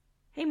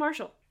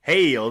Marshall.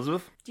 Hey,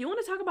 Elizabeth. Do you want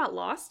to talk about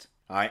Lost?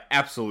 I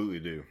absolutely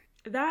do.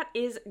 That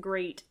is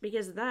great,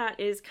 because that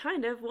is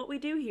kind of what we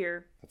do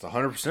here. That's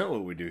 100%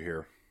 what we do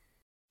here.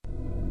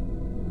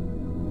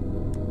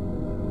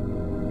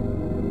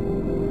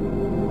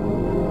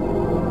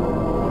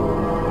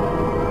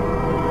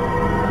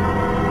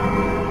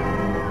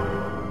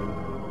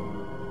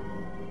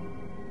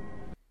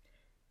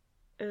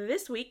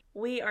 This week,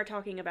 we are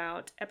talking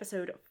about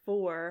episode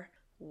 4,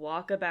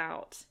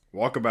 Walkabout.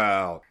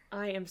 Walkabout.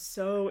 I am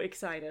so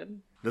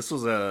excited. This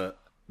was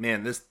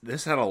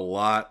this had a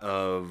lot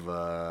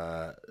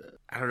of,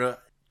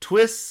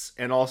 twists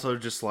and also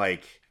just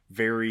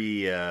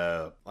very,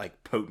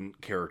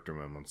 potent character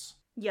moments.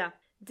 Yeah.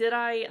 Did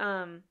I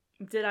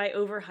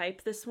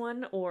overhype this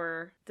one,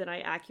 or did I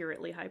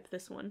accurately hype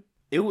this one?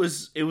 It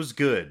was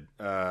good.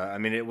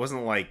 It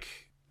wasn't like...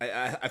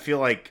 I feel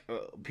like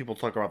people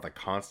talk about The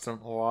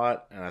Constant a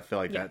lot, and I feel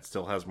like that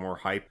still has more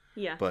hype.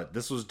 Yeah. But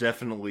this was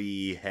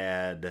definitely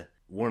had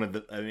one of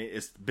the...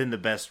 it's been the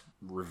best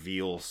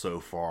reveal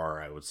so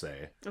far, I would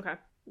say. Okay.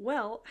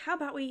 Well, how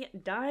about we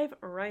dive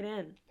right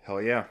in?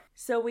 Hell yeah.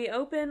 So we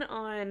open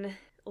on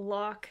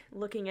Locke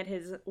looking at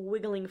his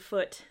wiggling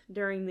foot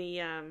during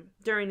the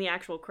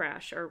actual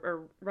crash,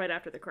 or right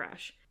after the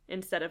crash,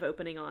 instead of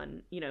opening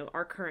on,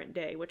 our current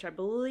day, which I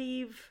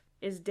believe...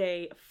 is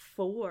day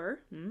 4.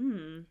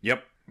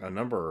 Yep, a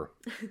number.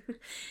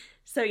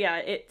 So yeah,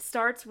 it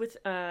starts with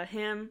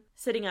him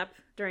sitting up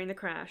during the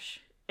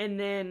crash, and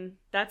then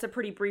that's a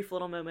pretty brief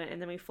little moment, and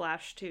then we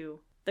flash to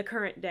the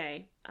current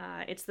day.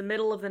 It's the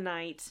middle of the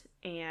night,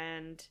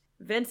 and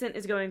Vincent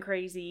is going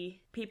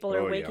crazy. People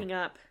are waking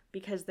up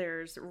because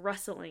there's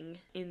rustling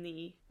in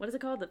the... what is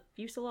it called? The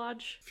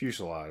fuselage?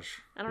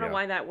 Fuselage. I don't know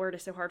why that word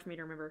is so hard for me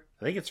to remember.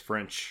 I think it's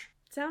French.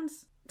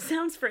 Sounds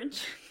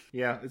French.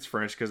 Yeah, it's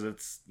French because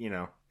it's,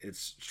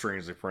 it's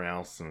strangely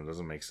pronounced and it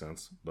doesn't make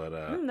sense. But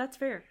that's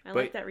fair. I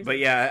like that reason. But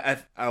yeah,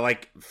 I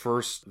like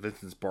first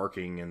Vincent's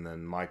barking and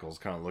then Michael's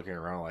kind of looking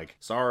around like,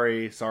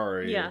 sorry.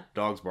 Yeah.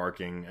 Dog's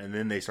barking. And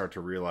then they start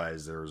to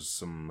realize there's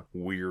some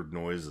weird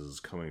noises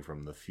coming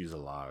from the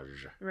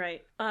fuselage.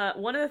 Right.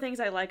 One of the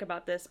things I like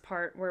about this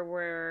part where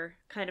we're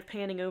kind of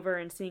panning over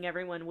and seeing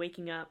everyone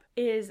waking up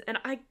is, and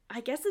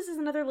I guess this is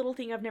another little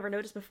thing I've never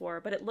noticed before,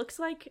 but it looks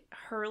like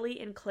Hurley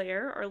and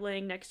Claire are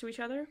laying next to each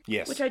other.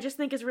 Yes. Which I just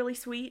think is really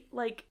sweet.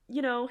 Like,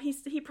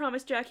 he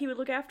promised Jack he would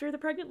look after the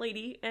pregnant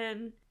lady,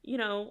 and,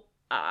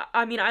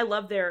 I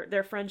love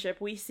their friendship.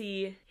 We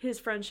see his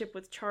friendship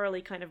with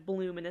Charlie kind of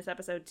bloom in this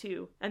episode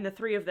too, and the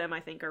three of them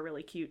I think are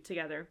really cute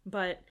together.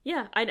 But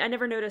yeah, I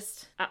never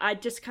noticed. I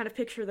just kind of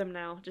picture them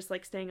now, just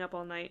like staying up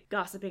all night,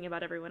 gossiping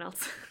about everyone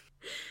else.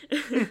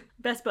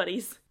 Best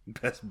buddies.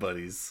 Best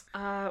buddies.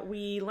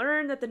 We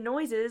learn that the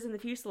noises in the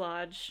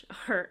fuselage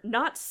are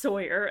not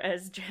Sawyer,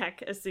 as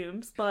Jack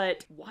assumes,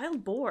 but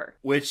wild boar.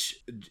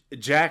 Which,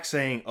 Jack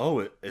saying,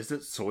 oh, is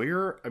it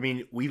Sawyer? I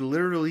mean, we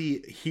literally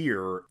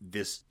hear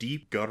this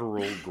deep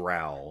guttural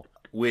growl,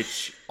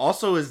 which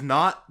also is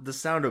not the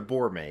sound a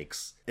boar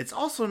makes. It's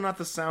also not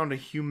the sound a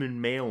human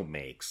male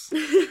makes.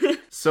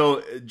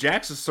 So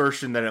Jack's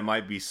assertion that it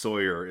might be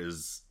Sawyer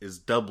is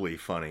doubly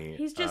funny.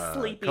 He's just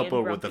sleepy coupled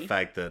and grumpy. with the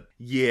fact that,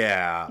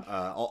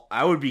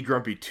 I would be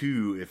grumpy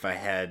too if I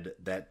had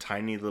that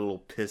tiny little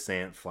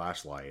pissant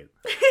flashlight.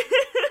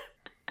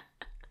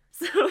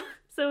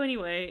 So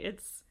anyway,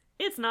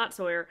 it's not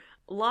Sawyer.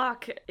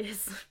 Locke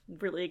is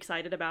really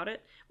excited about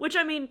it, which,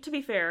 to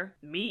be fair,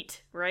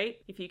 meat, right?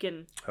 If you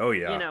can,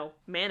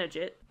 manage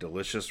it.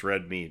 Delicious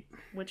red meat.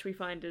 Which we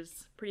find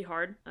is pretty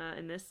hard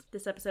in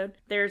this episode.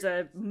 There's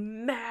a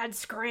mad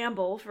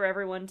scramble for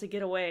everyone to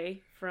get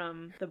away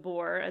from the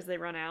boar as they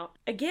run out.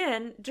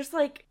 Again, just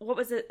like, what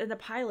was it in the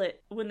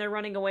pilot, when they're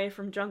running away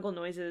from jungle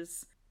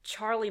noises,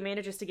 Charlie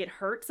manages to get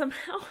hurt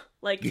somehow.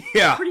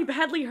 Pretty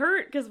badly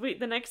hurt, because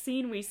the next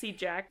scene we see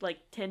Jack,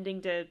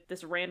 tending to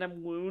this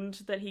random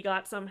wound that he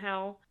got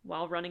somehow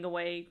while running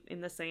away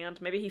in the sand.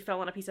 Maybe he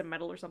fell on a piece of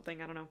metal or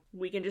something, I don't know.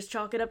 We can just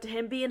chalk it up to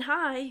him being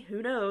high,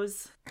 who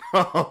knows?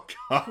 Oh,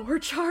 God. Poor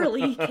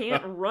Charlie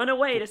can't run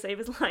away to save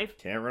his life.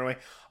 Can't run away.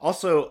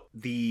 Also,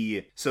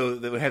 so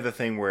they would have the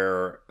thing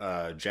where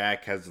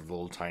Jack has a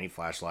little tiny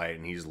flashlight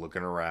and he's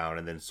looking around,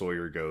 and then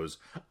Sawyer goes,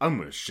 I'm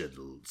going to shed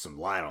some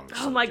light on this.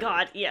 Oh my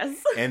God,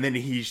 yes. And then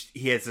he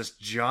has this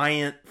giant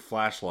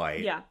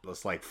flashlight. Yeah.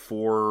 It's like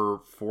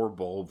four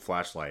bulb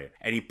flashlight.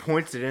 And he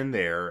points it in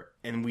there,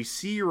 and we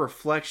see your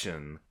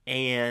reflection,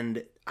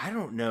 and I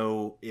don't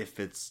know if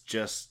it's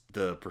just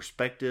the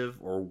perspective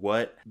or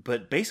what,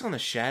 but based on the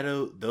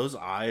shadow, those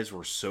eyes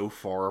were so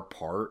far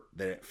apart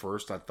that at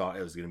first I thought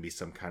it was going to be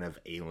some kind of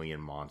alien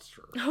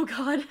monster. Oh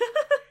God.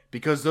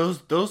 Because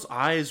those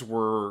eyes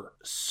were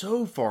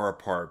so far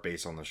apart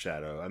based on the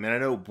shadow. I mean, I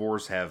know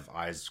boars have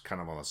eyes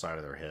kind of on the side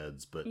of their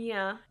heads, but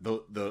yeah,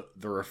 the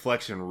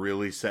reflection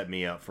really set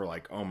me up for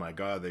oh my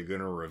God, they're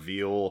gonna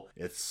reveal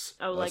it's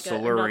a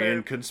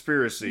Solarian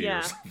conspiracy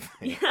or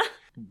something. Yeah.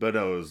 But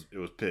no, it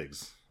was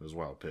pigs. It was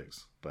wild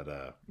pigs.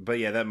 But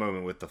yeah, that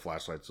moment with the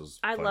flashlights was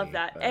I funny. love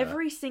that.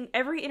 Every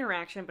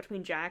interaction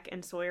between Jack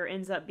and Sawyer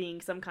ends up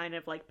being some kind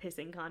of like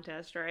pissing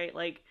contest, right?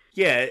 Like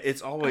yeah,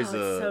 it's always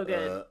so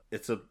good.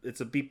 It's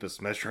a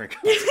Beepus measuring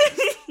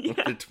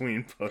contest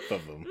between both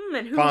of them.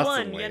 And who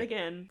constantly. won yet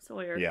again?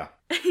 Sawyer. Yeah.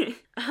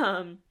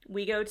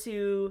 We go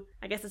to,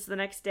 I guess it's the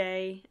next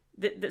day.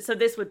 So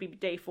this would be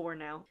day 4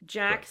 now.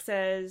 Jack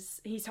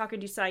says, he's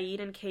talking to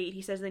Sayid and Kate.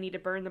 He says they need to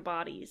burn the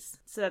bodies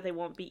so that they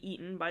won't be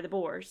eaten by the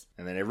boars.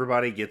 And then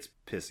everybody gets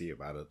pissy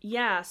about it.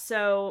 Yeah,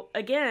 so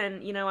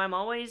again, I'm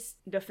always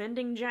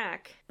defending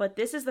Jack, but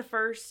this is the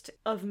first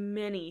of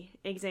many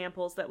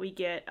examples that we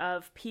get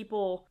of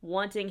people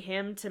wanting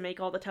him to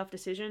make all the tough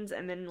decisions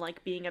and then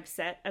like being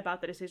upset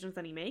about the decisions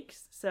that he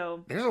makes.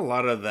 So there's a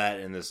lot of that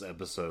in this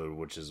episode,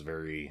 which is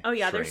very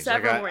strange. There's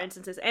several more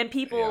instances. And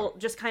people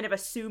just kind of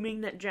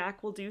assuming that Jack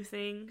will do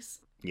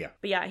things. Yeah.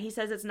 But yeah, he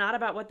says it's not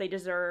about what they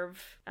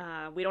deserve.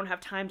 We don't have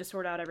time to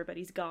sort out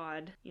everybody's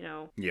god,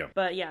 Yeah.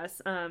 But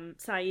yes,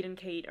 Sayid and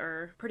Kate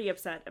are pretty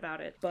upset about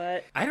it.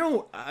 But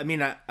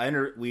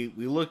we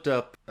looked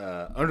up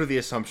under the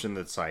assumption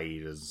that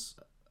Sayid is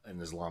an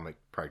Islamic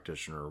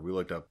practitioner. We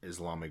looked up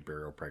Islamic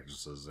burial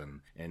practices,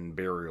 and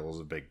burial is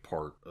a big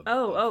part of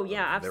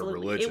yeah, of absolutely. their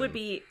religion. It would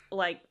be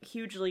like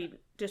hugely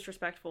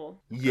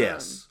disrespectful.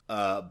 Yes.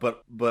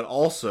 But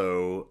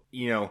also,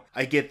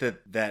 I get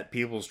that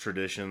people's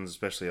traditions,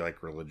 especially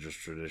like religious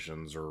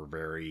traditions, are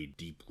very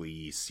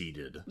deeply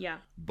seated. Yeah.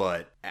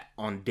 But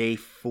on day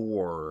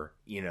 4,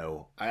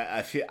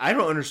 I feel I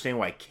don't understand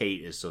why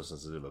Kate is so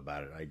sensitive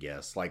about it. I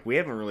guess like we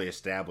haven't really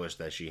established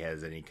that she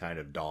has any kind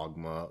of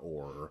dogma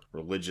or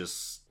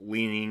religious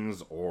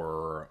leanings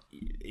or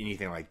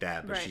anything like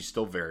that, but she's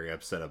still very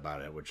upset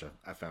about it, which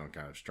I found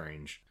kind of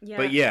strange. Yeah.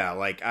 But yeah,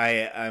 like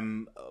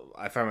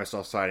I find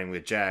myself siding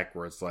with Jack,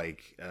 where it's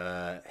like,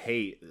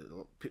 hey,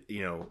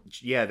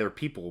 they're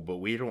people, but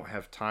we don't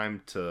have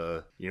time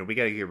to, we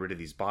got to get rid of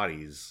these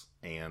bodies.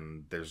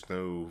 And there's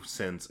no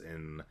sense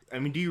in... I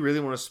mean, do you really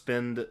want to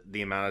spend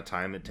the amount of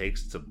time it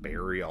takes to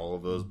bury all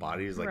of those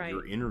bodies? Like,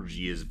 your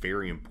energy is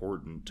very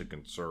important to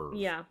conserve.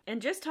 Yeah.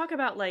 And just talk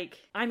about,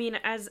 like... I mean,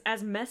 as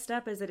messed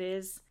up as it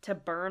is to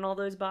burn all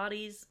those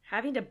bodies,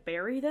 having to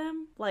bury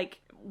them, like,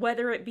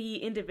 whether it be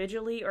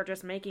individually or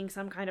just making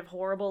some kind of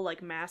horrible,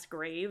 like, mass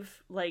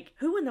grave, like,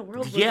 who in the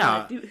world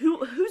would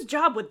do... Whose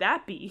job would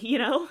that be,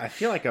 I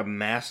feel like a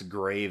mass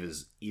grave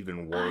is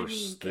even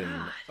worse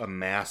than a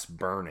mass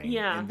burning.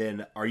 Yeah. And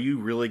then are you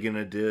really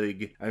gonna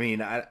dig? I mean,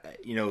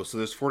 so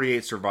there's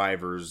 48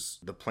 survivors.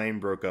 The plane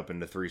broke up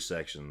into 3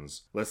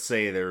 sections. Let's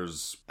say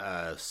there's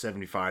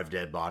 75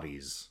 dead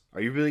bodies. Are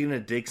you really going to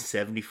dig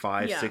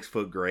 75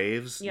 6-foot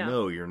graves? Yeah.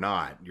 No, you're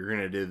not. You're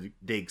going to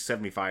dig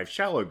 75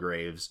 shallow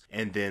graves,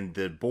 and then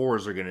the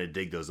boars are going to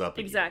dig those up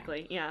Exactly,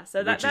 again, yeah.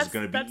 So that's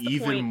going to be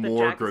even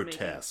more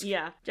grotesque.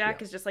 Yeah,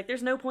 Jack is just like,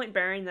 there's no point in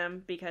burying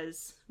them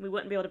because we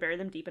wouldn't be able to bury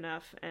them deep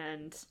enough,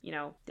 and,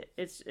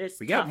 it's we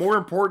tough. got more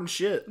important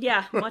shit.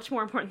 Yeah, much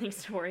more important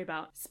things to worry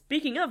about.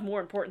 Speaking of more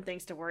important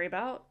things to worry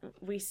about,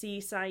 we see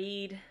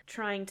Sayid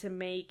trying to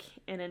make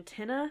an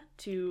antenna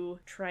to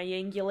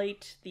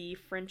triangulate the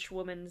French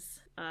woman's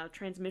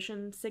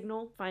transmission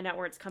signal, find out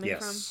where it's coming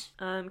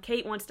from.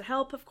 Kate wants to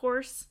help, of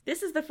course.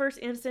 This is the first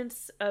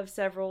instance of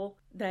several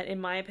that, in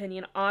my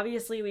opinion,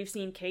 obviously we've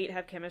seen Kate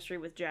have chemistry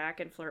with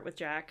Jack and flirt with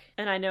Jack.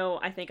 And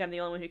I think I'm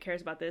the only one who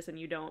cares about this and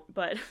you don't,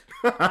 but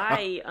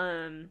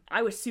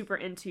I was super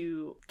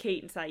into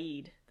Kate and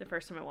Sayid the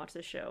first time I watched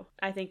this show.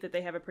 I think that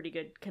they have a pretty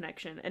good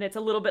connection, and it's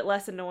a little bit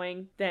less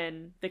annoying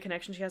than the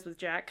connection she has with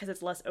Jack because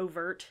it's less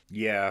overt.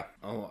 Yeah,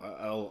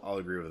 I'll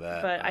agree with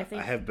that. But I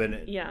think I have been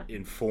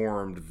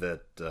informed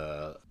that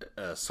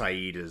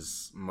Sayid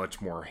is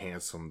much more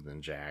handsome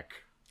than Jack.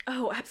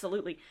 Oh,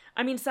 absolutely.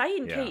 I mean, Sayid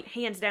and Kate,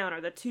 hands down,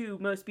 are the 2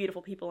 most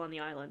beautiful people on the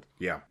island.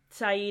 Yeah.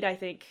 Sayid, I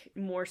think,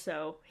 more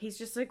so. He's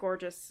just a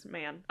gorgeous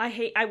man.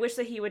 I wish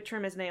that he would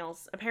trim his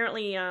nails.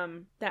 Apparently,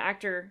 the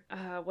actor,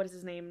 what is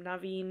his name?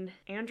 Naveen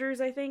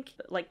Andrews, I think,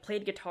 like,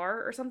 played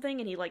guitar or something,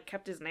 and he, like,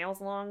 kept his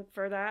nails long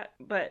for that.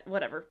 But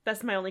whatever.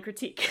 That's my only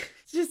critique.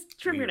 Just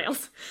trim your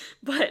nails.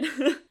 But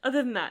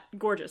other than that,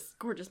 gorgeous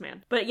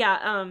man. But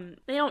yeah,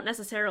 they don't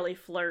necessarily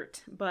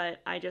flirt,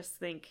 but I just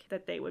think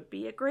that they would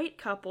be a great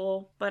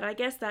couple. But I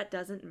guess that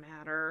doesn't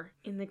matter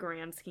in the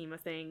grand scheme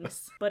of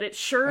things. But it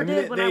sure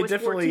did when I was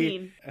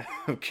 14.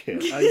 Okay.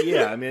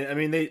 Yeah. I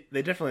mean, they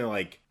definitely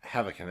like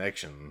have a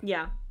connection.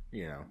 Yeah.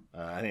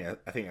 I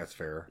think that's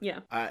fair. Yeah.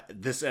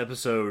 This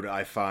episode,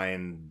 I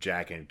find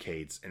Jack and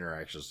Kate's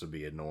interactions to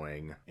be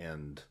annoying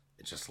and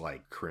just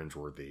like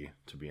cringeworthy,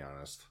 to be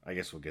honest. I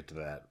guess we'll get to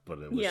that, but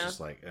it was just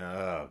like,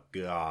 oh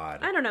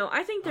god. I don't know.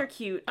 I think they're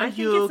cute. Are I think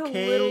you it's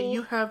okay? a little...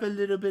 You have a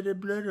little bit of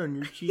blood on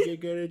your cheek. I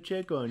gotta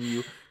check on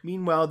you.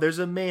 Meanwhile, there's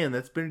a man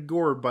that's been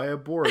gored by a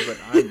boar, but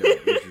I'm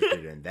not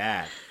interested in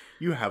that.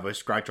 You have a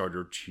scratch on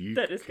your cheek.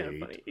 That is kind of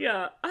funny.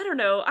 Yeah, I don't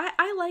know.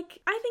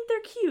 I think they're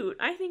cute.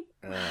 I think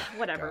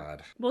whatever.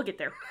 God. We'll get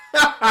there.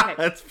 Okay.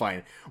 That's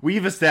fine.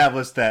 We've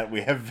established that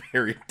we have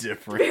very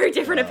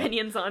different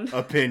opinions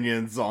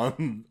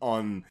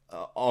on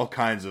all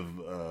kinds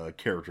of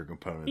character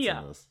components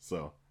in this.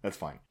 So that's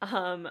fine.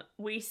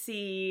 We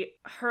see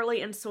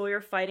Hurley and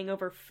Sawyer fighting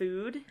over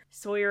food.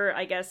 Sawyer,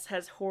 I guess,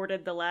 has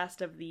hoarded the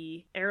last of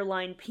the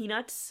airline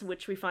peanuts,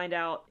 which we find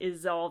out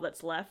is all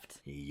that's left.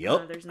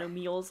 Yep. There's no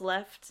meals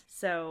left,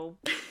 so...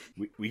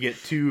 we get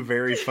two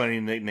very funny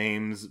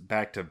nicknames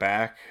back to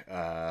back.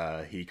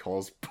 He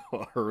calls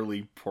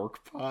Hurley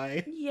Pork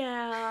Pie.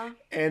 Yeah.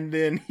 And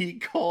then he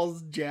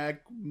calls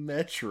Jack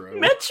Metro.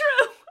 Metro!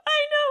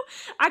 I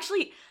know!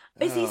 Actually...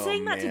 Is he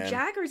saying that to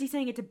Jack or is he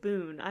saying it to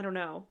Boone? I don't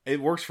know.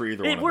 It works for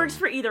either one of them. It works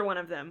for either one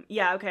of them.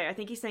 Yeah, okay. I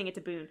think he's saying it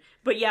to Boone.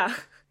 But yeah,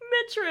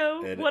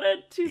 Metro. What a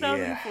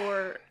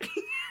 2004. Yeah.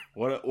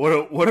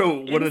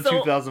 What a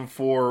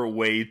 2004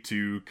 way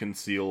to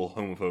conceal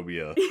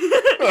homophobia.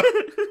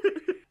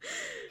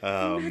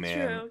 Oh, Metro.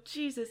 man.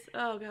 Jesus.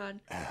 Oh,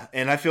 God.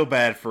 And I feel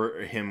bad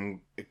for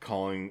him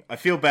I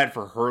feel bad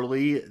for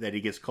Hurley that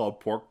he gets called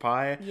pork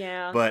pie.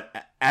 Yeah.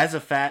 But as a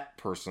fat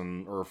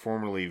person, or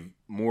formerly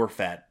more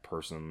fat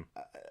person,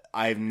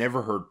 I've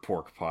never heard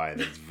pork pie.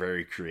 That's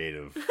very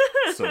creative.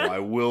 So I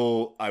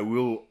will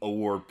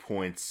award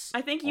points.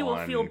 I think you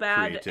will feel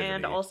bad creativity.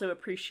 and also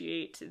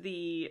appreciate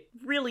the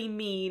really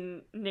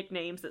mean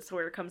nicknames that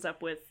Sawyer comes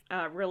up with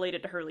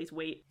related to Hurley's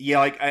weight. Yeah,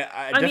 like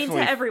I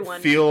definitely to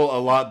everyone. feel a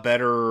lot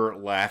better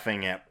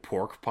laughing at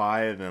pork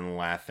pie than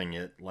laughing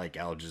at like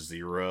Al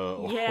Jazeera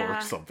or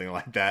something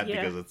like that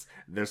because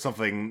there's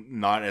something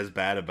not as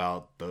bad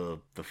about the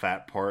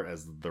fat part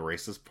as the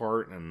racist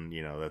part, and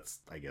that's,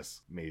 I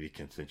guess, maybe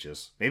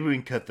contentious. Maybe we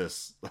can cut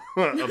this,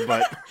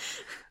 but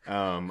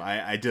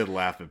I did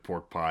laugh at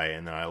pork pie,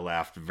 and then I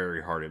laughed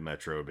very hard at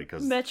Metro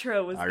because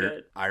Metro was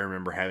good. I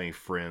remember having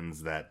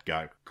friends that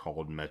got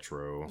called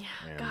Metro.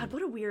 Yeah, God,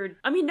 what a weird...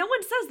 I mean, no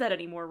one says that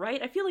anymore,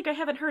 right? I feel like I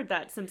haven't heard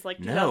that since like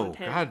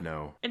 2010. No, God,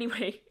 no.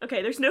 Anyway,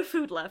 okay, there's no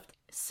food left.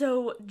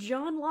 So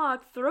John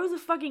Locke throws a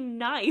fucking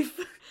knife,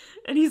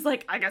 and he's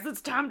like, I guess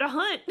it's time to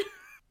hunt.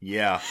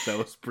 Yeah, that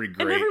was pretty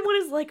great. And everyone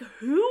is like,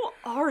 who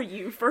are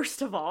you,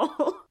 first of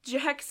all?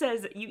 Jack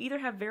says, you either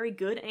have very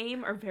good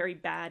aim or very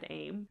bad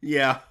aim.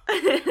 Yeah.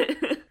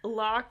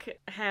 Locke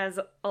has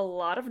a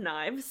lot of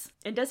knives.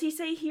 And does he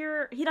say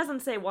here? He doesn't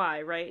say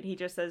why, right? He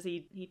just says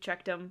he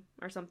checked them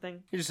or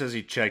something. He just says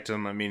he checked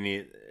them. I mean,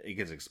 it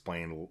gets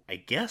explained, I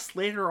guess,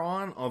 later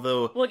on,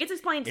 although... Well, it gets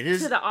explained to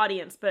the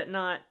audience, but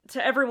not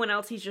to everyone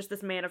else. He's just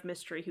this man of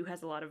mystery who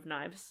has a lot of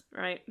knives,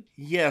 right?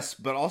 Yes,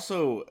 but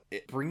also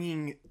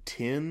bringing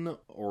 10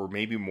 or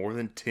maybe more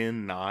than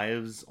 10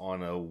 knives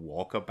on a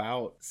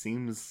walkabout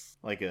seems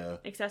like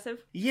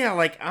excessive? Yeah,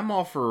 like, I'm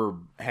all for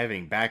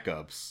having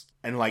backups.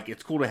 And, like,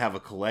 it's cool to have a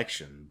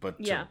collection, but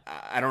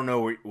I don't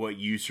know what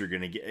use you're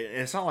going to get.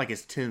 It's not like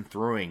it's 10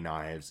 throwing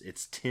knives.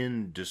 It's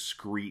 10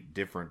 discrete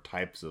different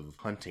types of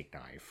hunting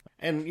knife.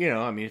 And,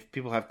 I mean, if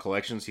people have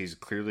collections, he's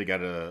clearly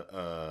got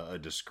a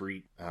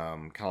discrete,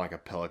 kind of like a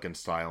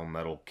Pelican-style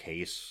metal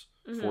case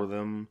for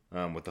them,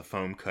 with the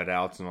foam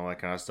cutouts and all that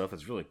kind of stuff.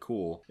 It's really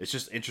cool. It's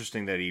just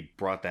interesting that he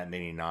brought that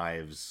many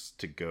knives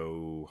to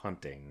go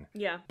hunting.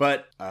 Yeah.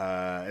 But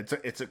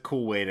it's a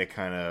cool way to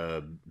kind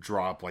of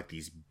drop like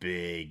these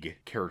big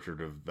character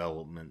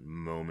development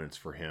moments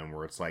for him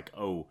where it's like,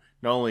 oh,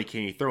 not only can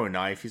he throw a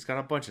knife, he's got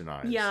a bunch of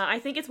knives. Yeah, I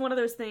think it's one of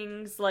those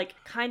things, like,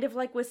 kind of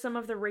like with some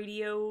of the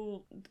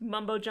radio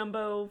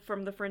mumbo-jumbo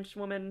from the French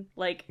woman.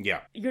 Like,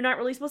 you're not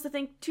really supposed to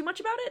think too much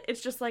about it.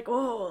 It's just like,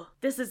 oh,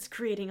 this is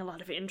creating a lot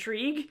of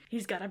intrigue.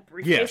 He's got a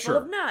briefcase full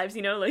of knives,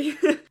 like...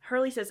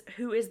 Hurley says,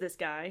 who is this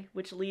guy?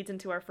 Which leads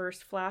into our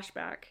first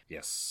flashback.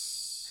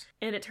 Yes.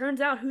 And it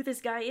turns out who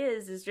this guy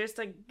is just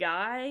a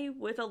guy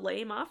with a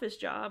lame office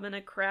job and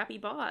a crappy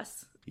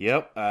boss.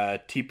 Yep.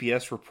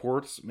 TPS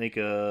reports make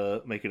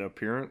an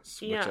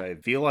appearance, which I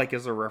feel like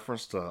is a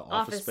reference to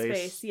Office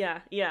Space. Yeah,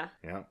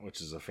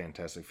 which is a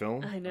fantastic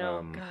film. I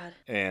know, God.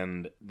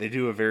 And they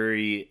do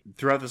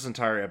throughout this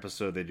entire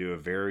episode, they do a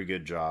very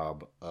good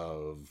job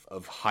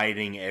of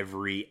hiding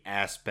every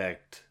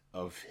aspect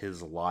of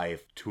his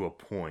life to a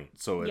point.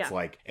 So it's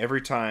like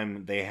every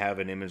time they have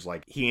an image,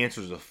 like he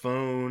answers the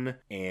phone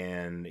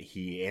and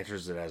he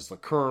answers it as the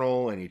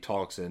colonel and he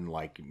talks in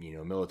like,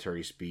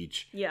 military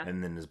speech. Yeah.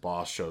 And then his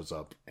boss shows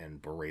up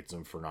and berates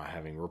him for not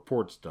having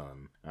reports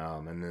done.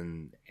 And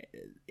then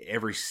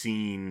every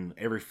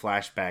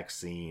flashback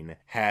scene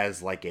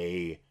has like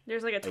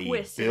there's like a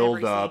twist,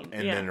 build up,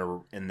 and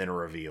then a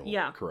reveal.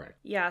 Yeah, correct.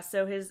 Yeah,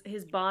 so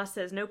his boss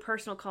says no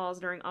personal calls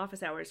during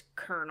office hours,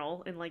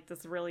 Colonel, in like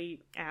this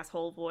really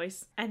asshole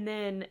voice. And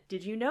then,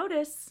 did you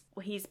notice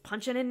he's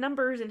punching in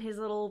numbers in his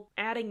little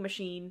adding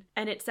machine,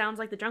 and it sounds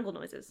like the Jungle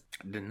Noises?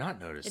 I did not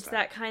notice It's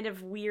that kind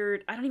of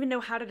weird. I don't even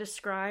know how to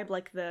describe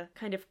like the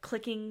kind of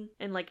clicking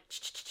and like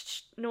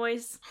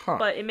noise,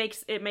 but it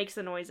makes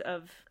the noise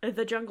of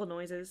the Jungle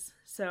Noises.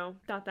 So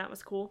thought that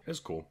was cool. It's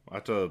cool.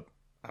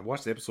 I I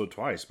watched the episode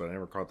twice, but I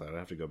never caught that. I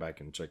have to go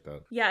back and check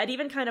that. Yeah, it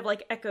even kind of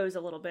like echoes a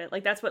little bit.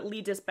 Like that's what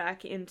leads us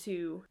back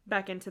into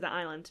the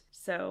island.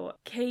 So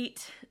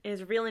Kate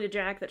is revealing to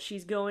Jack that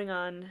she's going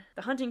on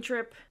the hunting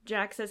trip.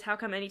 Jack says, "How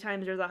come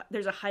anytime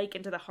there's a hike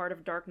into the heart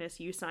of darkness,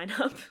 you sign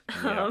up?"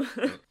 Yeah.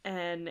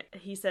 And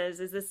he says,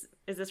 "Is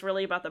this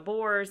really about the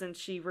boars?" And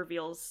she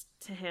reveals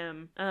to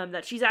him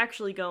that she's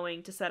actually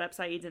going to set up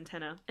Saeed's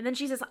antenna. And then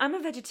she says, "I'm a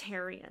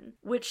vegetarian."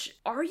 Which,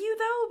 are you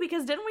though?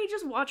 Because didn't we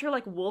just watch her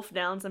like wolf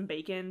down some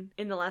bacon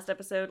in the last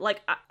episode?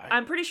 Like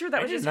I'm pretty sure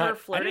that was just her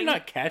flirting. I did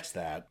not catch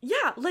that.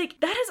 Yeah, like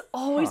that has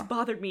always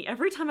bothered me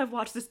every time I've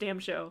watched this damn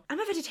show. I'm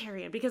a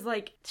vegetarian because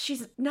like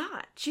she's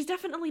not. She's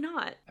definitely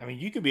not. I mean,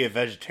 you could be a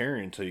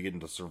vegetarian until you get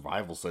into a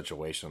survival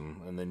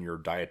situation, and then your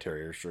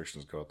dietary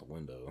restrictions go out the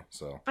window.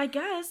 So I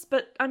guess,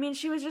 but I mean,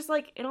 she was just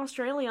like in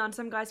Australia on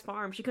some guy's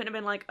farm. She couldn't have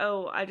been like,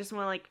 "Oh, I just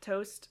want like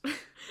toast."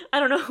 I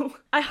don't know.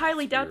 I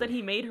highly doubt that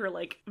he made her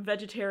like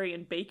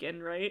vegetarian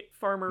bacon, right?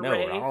 Farmer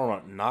Ray.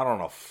 No, not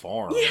on a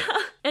farm. Yeah.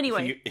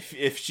 Anyway,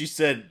 if she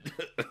said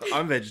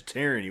I'm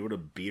vegetarian, you would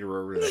have beat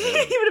her over the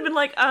head. He would have been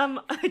like,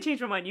 I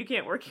changed my mind. You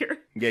can't work here."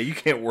 Yeah, you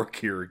can't work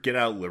here. Get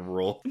out,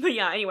 liberal. But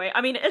yeah, anyway,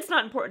 I mean, it's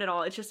not important at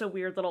all. It's just a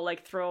weird little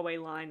like throwaway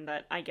line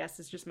that I guess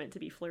is just meant to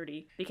be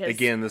flirty. Because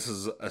again, this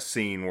is a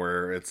scene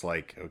where it's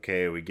like,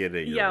 okay, we get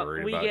it. You're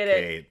worried about get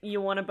Kate. it.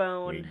 You want a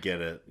bone. We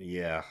get it.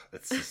 Yeah,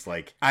 it's just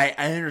like I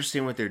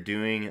understand what they're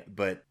doing,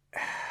 but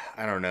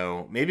I don't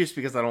know. Maybe it's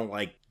because I don't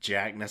like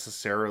Jack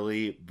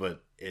necessarily,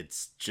 but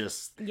it's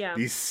just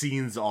these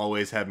scenes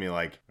always have me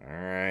like, all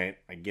right,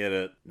 I get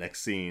it.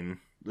 Next scene.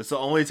 It's the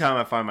only time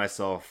I find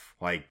myself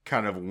like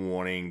kind of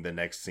wanting the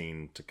next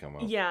scene to come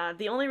up. Yeah,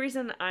 the only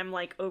reason I'm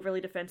like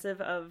overly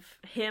defensive of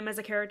him as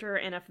a character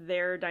and of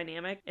their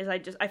dynamic is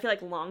I feel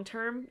like long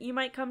term you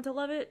might come to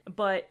love it,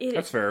 but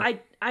that's fair.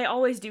 I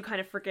always do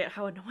kind of forget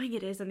how annoying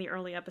it is in the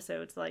early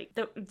episodes. Like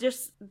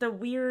the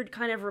weird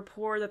kind of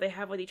rapport that they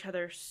have with each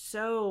other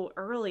so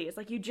early. It's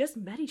like you just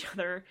met each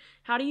other.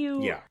 How do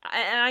you? Yeah.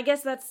 And I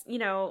guess that's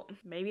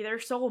maybe they're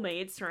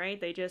soulmates,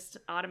 right? They just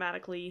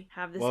automatically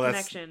have this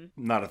connection.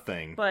 That's not a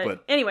thing.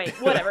 But anyway,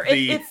 whatever.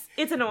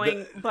 It's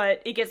annoying,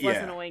 but it gets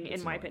less annoying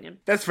in my opinion.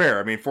 That's fair.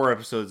 I mean, 4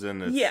 episodes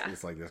in,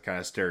 it's like this kind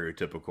of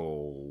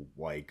stereotypical,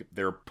 like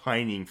they're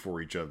pining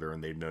for each other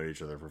and they've known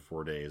each other for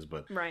 4 days.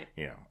 But right,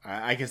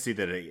 I can see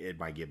that it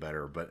might get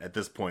better. But at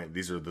this point,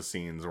 these are the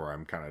scenes where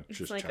I'm kind of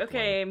just like, chuckling.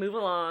 Okay, move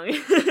along.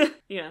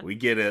 Yeah, we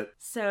get it.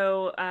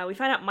 So we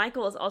find out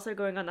Michael is also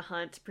going on the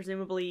hunt,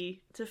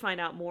 presumably to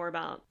find out more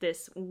about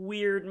this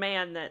weird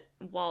man that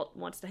Walt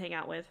wants to hang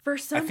out with. For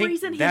some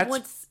reason, he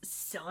wants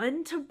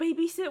Son to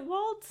babysit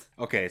Walt.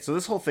 Okay, so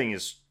this whole thing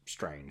is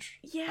strange.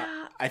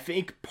 Yeah. I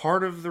think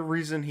part of the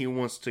reason he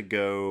wants to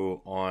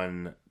go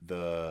on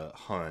the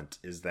hunt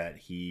is that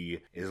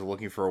he is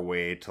looking for a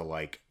way to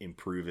like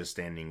improve his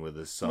standing with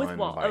his son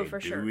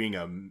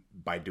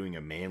by doing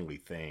a manly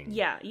thing.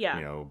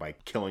 Yeah. By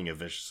killing a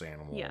vicious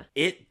animal. Yeah.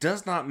 It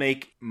does not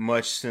make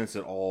much sense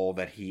at all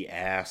that he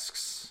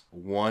asks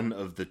one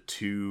of the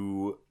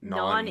two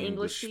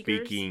non-English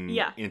speaking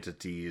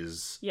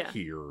entities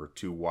here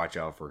to watch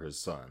out for his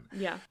son.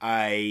 Yeah.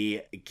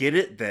 I get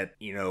it that,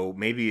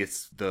 maybe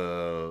it's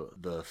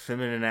the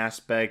feminine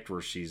aspect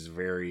where she's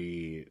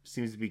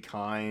seems to be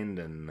kind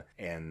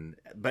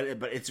but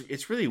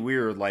it's really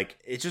weird. Like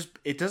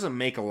it doesn't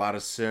make a lot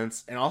of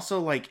sense. And also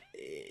like,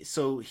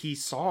 so he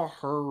saw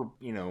her,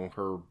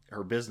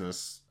 her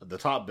business, the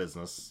top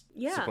business,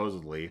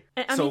 supposedly.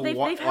 I mean,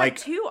 they've had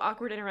 2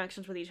 awkward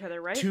interactions with each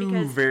other, right?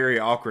 2 very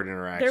awkward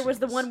interactions. There was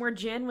the one where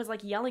Jen was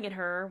like yelling at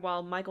her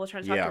while Michael was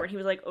trying to talk to her, and he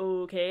was like,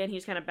 "Oh, okay," and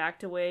he's kind of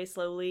backed away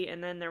slowly.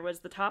 And then there was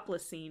the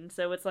topless scene.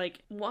 So it's like,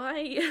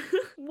 why,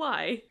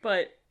 why?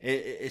 But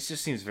it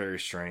just seems very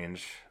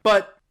strange.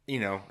 But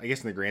I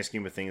guess in the grand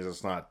scheme of things,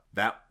 it's not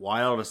that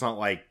wild. It's not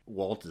like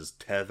Walt is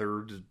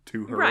tethered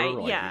to her. Right,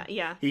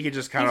 like He could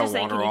just kind of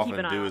wander off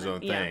and do his own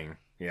thing.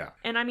 Yeah.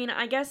 And I mean,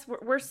 I guess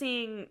we're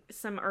seeing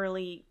some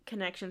early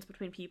connections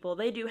between people.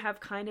 They do have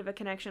kind of a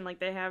connection. Like,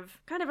 they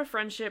have kind of a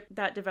friendship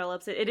that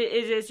develops. It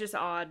is just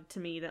odd to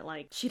me that,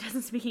 like, she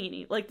doesn't speak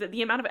any. Like,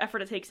 the amount of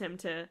effort it takes him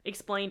to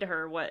explain to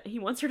her what he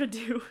wants her to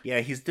do. Yeah,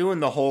 he's doing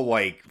the whole,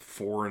 like,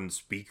 foreign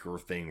speaker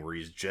thing where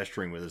he's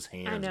gesturing with his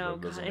hands. I know,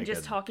 and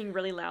just talking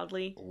really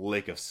loudly.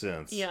 Lick of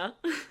sense. Yeah.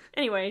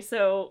 Anyway,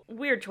 so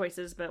weird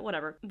choices, but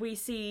whatever. We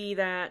see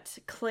that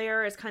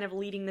Claire is kind of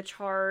leading the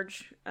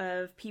charge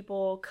of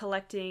people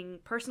collecting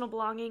personal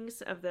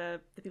belongings of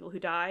the people who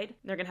died.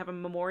 They're gonna have a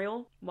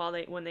memorial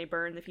when they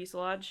burn the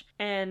fuselage,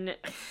 and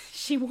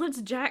she wants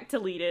Jack to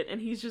lead it,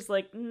 and he's just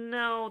like,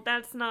 no,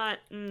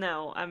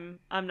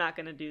 I'm not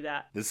gonna do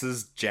that. This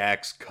is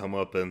Jack's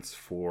comeuppance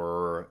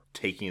for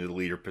taking the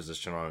leader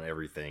position on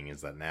everything,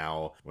 is that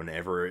now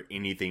whenever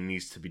anything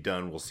needs to be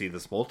done, we'll see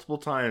this multiple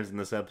times in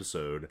this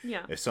episode.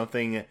 Yeah. If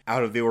something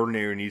out of the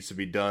ordinary needs to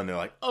be done, they're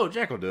like, oh,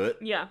 Jack will do it.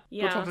 Yeah.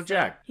 Go talk to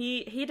Jack.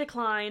 He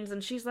declines,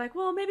 and she's like,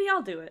 well, maybe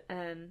I'll do it.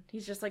 And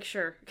he's just like,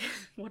 sure,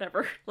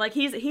 whatever. Like,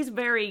 he's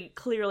very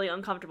clearly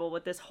uncomfortable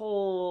with this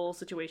whole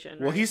situation.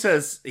 Well, right? he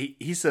says,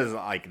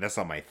 like, that's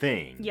not my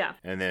thing. Yeah.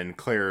 And then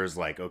Claire's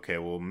like, okay,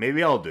 well,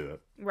 maybe I'll do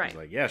it. Right. He's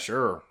like, yeah,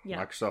 sure. Yeah.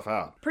 Knock yourself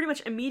out. Pretty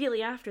much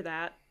immediately after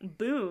that,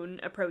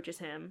 Boone approaches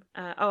him.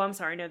 I'm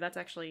sorry, no, that's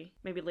actually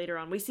maybe later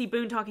on. We see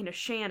Boone talking to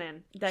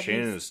Shannon.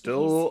 Shannon is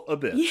still a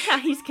bitch. Yeah,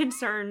 he's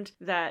concerned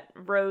that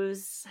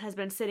Rose has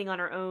been sitting on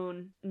her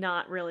own,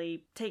 not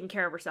really taking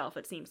care of herself,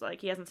 it seems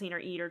like. He hasn't seen her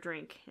eat or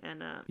drink.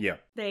 And yeah.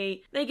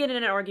 They get in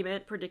an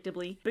argument,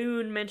 predictably.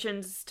 Boone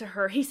mentions to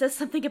her, he says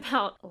something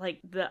about,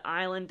 like, the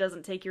island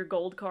doesn't take your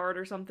gold card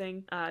or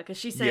something. Because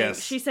she's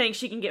saying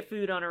she can get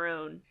food on her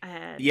own.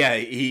 And yeah,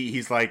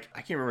 he's like,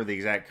 I can't remember the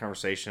exact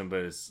conversation, but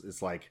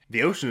it's like,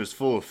 the ocean is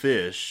full of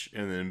fish,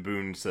 and then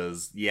Boone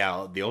says,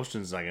 yeah, the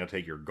ocean's not going to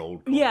take your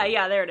gold card.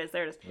 Yeah, there it is.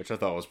 Which I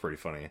thought was pretty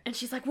funny. And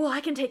she's like, well, I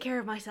can take care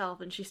of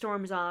myself, and she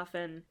storms off,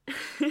 and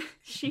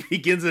she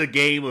begins a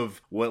game of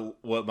what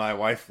my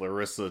wife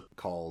Larissa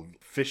called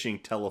fishing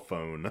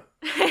telephone.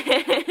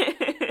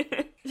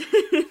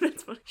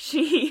 That's funny.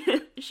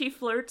 She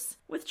flirts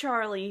with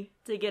Charlie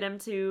to get him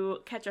to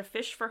catch a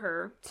fish for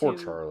her. Poor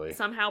to Charlie.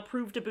 Somehow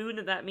prove to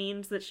Boone that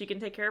means that she can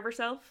take care of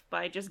herself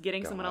by just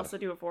getting someone else to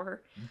do it for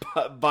her.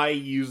 By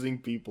using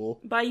people.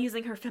 By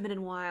using her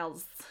feminine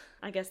wiles.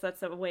 I guess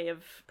that's a way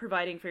of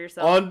providing for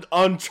yourself.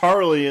 On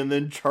Charlie, and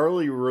then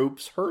Charlie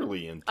ropes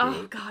Hurley into it.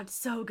 Oh, God,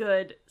 so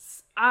good.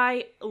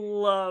 I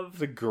love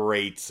It's a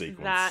great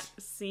sequence. that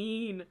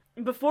scene.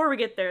 Before we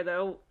get there,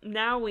 though,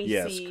 now we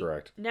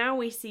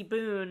see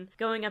Boone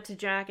going up to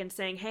Jack and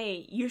saying,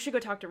 hey, you should go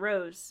talk to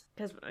Rose,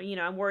 because,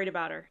 I'm worried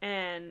about her.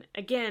 And,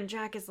 again,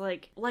 Jack is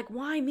like,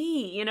 why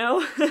me,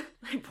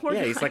 Like, poor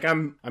guy. He's like,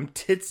 I'm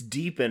tits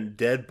deep in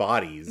dead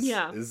bodies.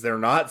 Yeah. Is there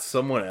not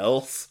someone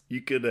else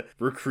you could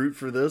recruit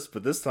for this?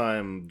 But this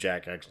time,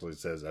 Jack actually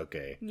says,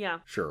 okay. Yeah.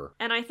 Sure.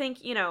 And I think,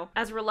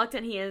 as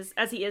reluctant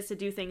as he is to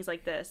do things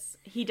like this,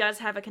 he does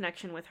have a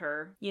connection with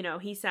her.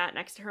 He sat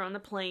next to her on the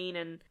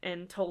plane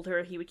and told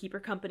her he would keep her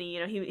company.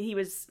 He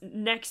was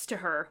next to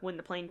her when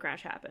the plane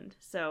crash happened.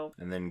 So.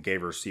 And then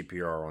gave her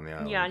CPR on the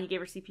island. Yeah, and he gave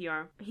her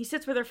CPR. He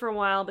sits with her for a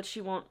while, but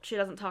she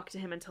doesn't talk to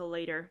him until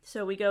later.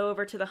 So we go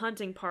over to the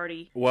hunting party.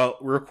 Well,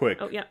 real quick.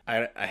 Oh, yeah.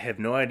 I have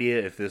no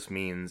idea if this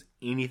means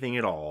anything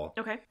at all.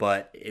 Okay.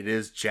 But it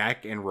is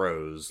Jack and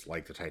Rose,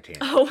 like the Titanic.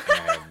 Oh.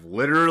 I have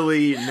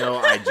literally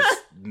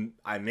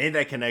I made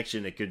that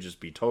connection. It could just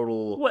be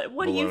total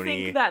What do you baloney.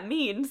 think that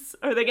means?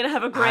 Are they gonna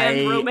have a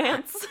grand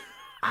romance?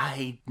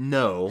 I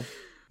know.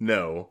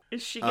 No.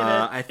 Is she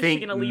gonna? I think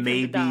is she gonna leave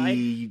him to die?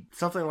 maybe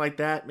something like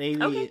that.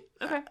 Maybe.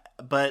 Okay.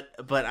 But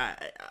I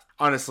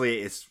honestly,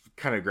 it's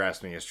kind of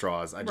grasping at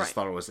straws. I just Right.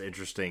 thought it was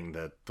interesting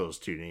that those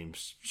two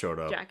names showed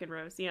up. Jack and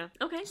Rose. Yeah.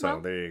 Okay. So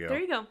well, there you go. There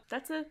you go.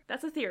 That's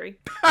a theory.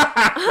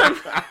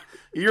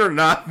 You're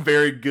not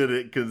very good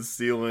at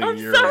concealing I'm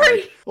your.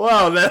 sorry.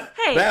 Wow,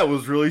 Hey. that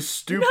was really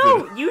stupid.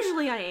 No,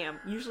 usually I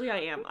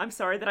am. I'm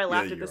sorry that I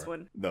laughed Yeah, at this you are.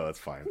 one. No, it's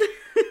fine.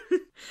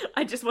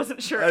 I just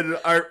wasn't sure. And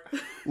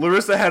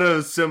Larissa had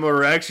a similar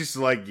reaction. She's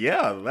like,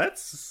 "Yeah,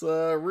 that's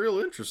real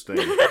interesting."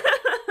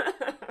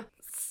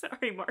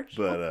 Sorry, Marshall.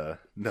 But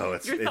no,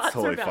 it's Your thoughts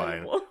totally are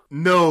fine. valuable.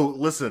 No,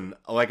 listen,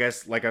 like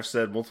I've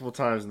said multiple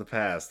times in the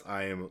past,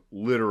 I am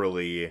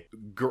literally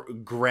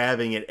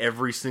grabbing at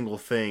every single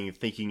thing,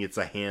 thinking it's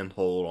a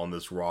handhold on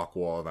this rock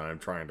wall that I'm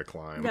trying to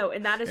climb. No,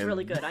 and that is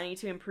really good. I need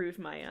to improve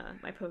my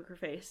my poker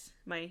face,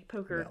 my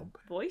poker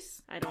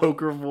voice.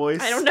 Poker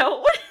voice. I don't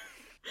know.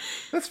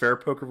 That's fair.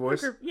 Poker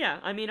voice. Yeah,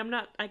 I mean,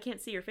 I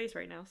can't see your face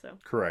right now, so.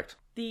 Correct.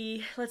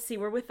 Let's see,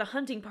 we're with the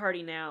hunting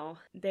party now.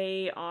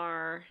 They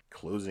are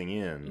closing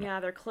in. Yeah,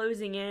 they're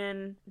closing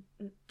in.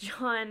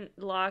 John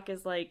Locke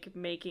is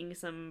making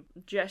some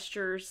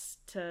gestures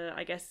to,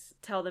 I guess,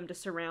 tell them to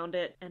surround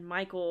it, and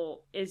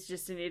Michael is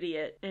just an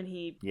idiot, and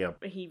he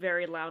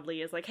very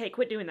loudly is like, hey,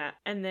 quit doing that.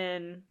 And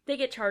then they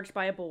get charged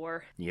by a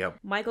boar. Yep.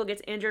 Michael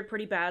gets injured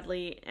pretty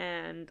badly,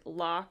 and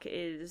Locke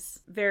is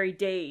very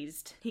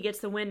dazed. He gets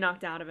the wind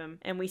knocked out of him,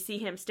 and we see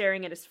him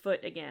staring at his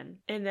foot again.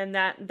 And then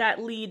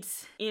that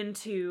leads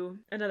into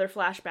another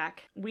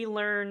flashback. We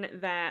learn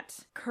that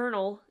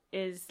Colonel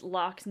is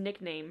Locke's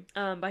nickname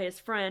by his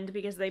friend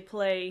because they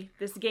play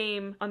this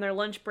game on their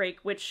lunch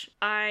break, which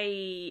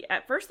I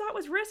at first thought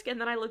was Risk,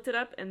 and then I looked it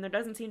up, and there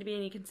doesn't seem to be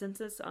any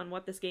consensus on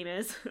what this game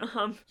is.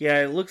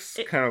 Yeah, it looks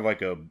kind of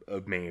like a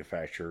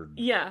manufactured...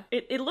 Yeah,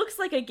 it looks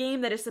like a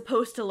game that is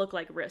supposed to look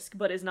like Risk,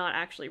 but is not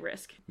actually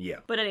Risk.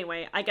 Yeah. But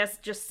anyway, I guess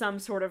just some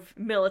sort of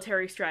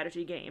military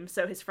strategy game,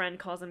 so his friend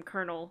calls him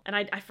Colonel, and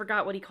I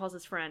forgot what he calls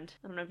his friend.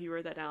 I don't know if you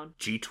wrote that down.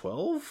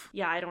 G12?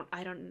 Yeah,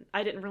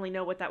 I didn't really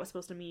know what that was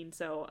supposed to mean,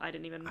 so I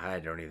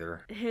don't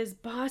either. His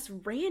boss,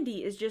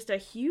 Randy, is just a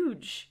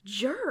huge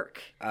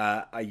jerk.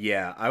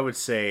 Yeah, I would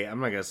say,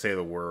 I'm not going to say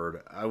the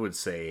word, I would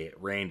say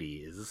Randy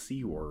is a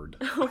C word.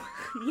 Oh,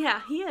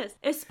 yeah, he is.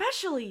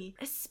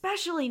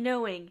 Especially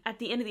knowing at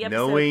the end of the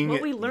episode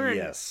what we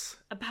learned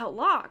about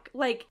Locke.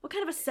 What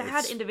kind of a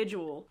sad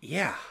individual.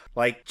 Yeah.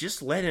 Like,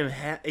 just let him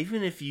have,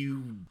 even if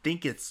you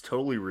think it's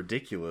totally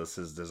ridiculous,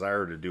 his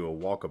desire to do a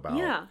walkabout.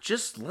 Yeah.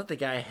 Just let the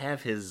guy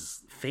have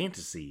his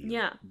fantasy.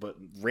 Yeah. But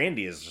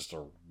Randy is just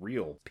a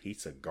real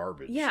piece of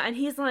garbage. Yeah, and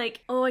he's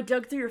like, oh, I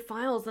dug through your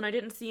files and I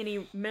didn't see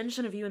any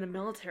mention of you in the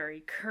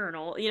military,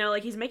 Colonel. You know,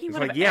 like, he's making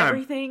fun of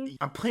everything.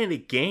 I'm playing a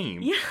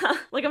game. Yeah,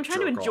 like, I'm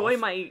trying to enjoy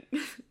off.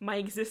 my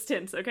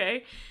existence,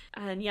 okay?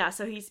 And yeah,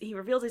 so he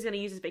reveals he's going to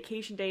use his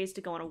vacation days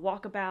to go on a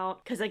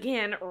walkabout. Because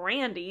again,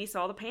 Randy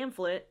saw the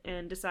pamphlet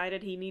and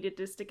decided he needed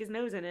to stick his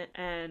nose in it.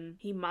 And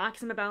he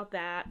mocks him about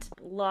that.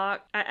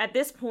 Locke, at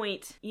this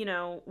point, you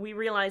know, we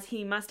realize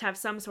he must have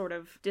some sort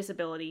of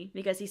disability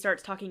because he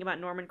starts talking about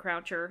Norman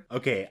Croucher.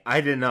 Okay,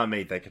 I did not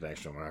make that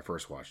connection when I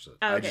first watched it.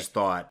 Oh, okay. I just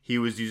thought he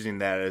was using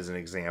that as an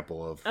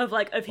example of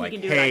like, if he like,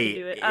 can do it, I hey,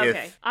 can do it. if-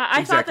 Okay. I thought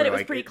exactly, that it was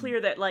like, pretty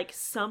clear that, like,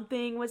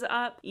 something was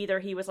up. Either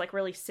he was, like,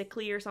 really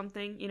sickly or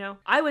something, you know?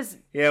 I was...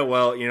 Yeah,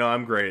 well, you know,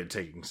 I'm great at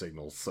taking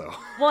signals, so...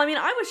 Well, I mean,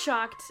 I was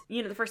shocked,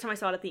 you know, the first time I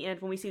saw it at the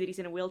end when we see that he's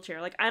in a wheelchair.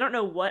 Like, I don't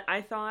know what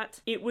I thought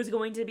it was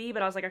going to be,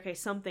 but I was like, okay,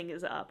 something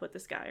is up with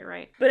this guy,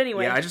 right? But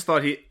anyway. Yeah, I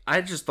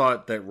just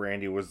thought that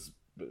Randy was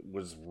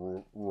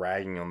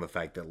ragging on the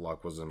fact that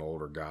Luck was an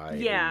older guy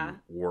Yeah.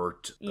 who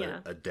worked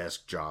a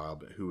desk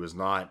job, who was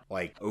not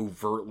like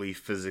overtly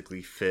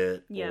physically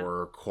fit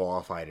or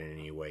qualified in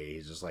any way.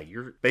 He's just like,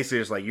 you're basically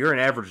just like, you're an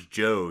average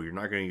Joe. You're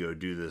not going to go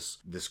do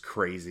this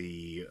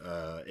crazy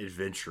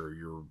adventure.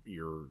 You're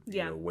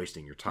you know,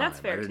 wasting your time. That's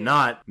fair, I did too.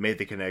 not make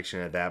the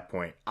connection at that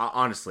point.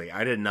 Honestly,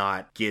 I did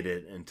not get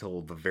it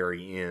until the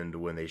very end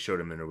when they showed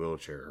him in a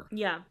wheelchair.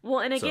 Yeah. Well,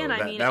 and again, So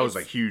I mean, that was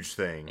a huge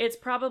thing. It's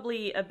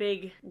probably a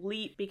big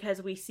leap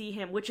because we see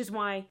him, which is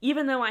why,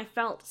 even though I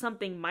felt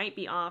something might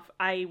be off,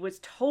 I was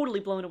totally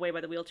blown away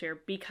by the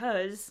wheelchair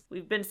because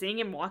we've been seeing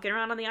him walking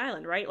around on the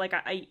island, right? Like,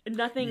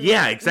 nothing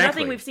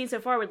we've seen so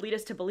far would lead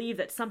us to believe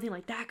that something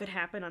like that could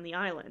happen on the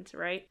island,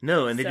 right?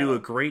 No, and they do a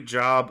great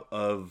job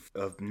of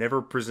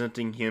never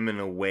presenting him in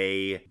a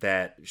way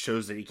that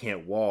shows that he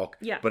can't walk.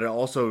 Yeah. But it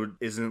also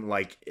isn't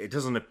like, it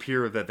doesn't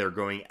appear that they're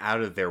going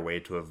out of their way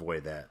to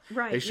avoid that.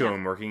 Right. They show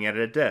him working at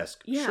a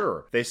desk. Yeah.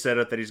 Sure. They set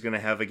up that he's going to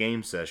have a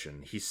game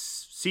session. He's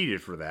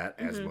seated for that,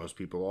 as most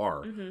people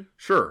are.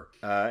 Sure.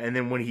 And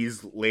then when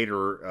he's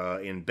later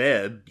in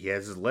bed, he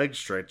has his legs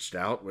stretched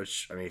out,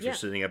 which, I mean, if you're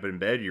sitting up in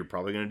bed, you're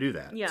probably going to do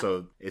that. Yeah.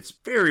 So it's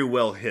very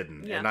well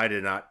hidden. Yeah. And I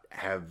did not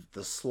have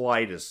the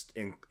slightest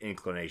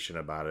inclination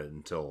about it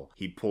until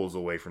he pulls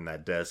away from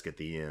that desk at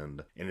the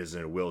end and is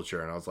in a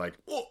wheelchair. And I was like,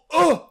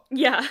 oh!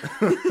 Yeah.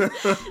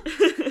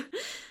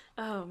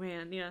 Oh,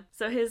 man, yeah.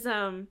 So his,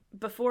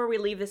 before we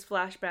leave this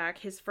flashback,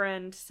 his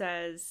friend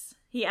says...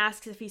 He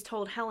asks if he's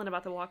told Helen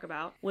about the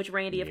walkabout, which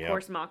Randy, of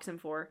course, mocks him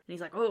for. And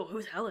he's like, oh,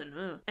 who's Helen?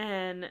 Ugh.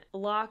 And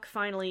Locke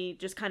finally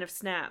just kind of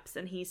snaps,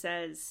 and he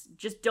says,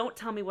 just don't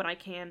tell me what I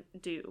can't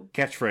do.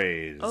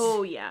 Catchphrase.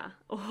 Oh, yeah.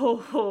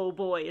 Oh,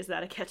 boy, is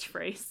that a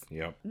catchphrase.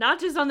 Yep. Not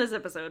just on this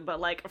episode, but,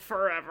 like,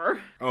 forever.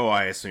 Oh,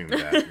 I assume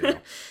that,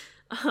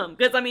 yeah.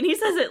 Because, I mean, he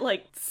says it,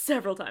 like,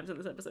 several times in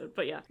this episode.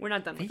 But, yeah, we're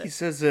not done I think with it. he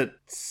says it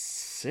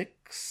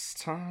 6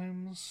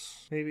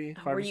 times, maybe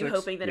 5 Were or you 6?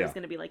 hoping that it was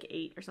going to be, like,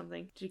 8 or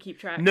something? Did you keep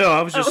track? No,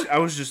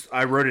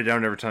 I wrote it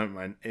down every time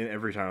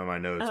in my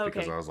notes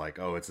because okay. I was like,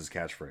 oh, it's his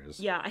catchphrase.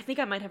 Yeah, I think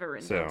I might have it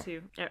written down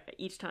too,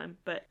 each time.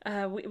 But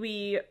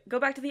we go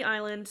back to the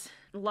island.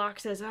 Locke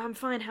says, oh, I'm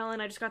fine,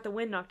 Helen. I just got the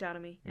wind knocked out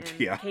of me. And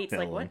Kate's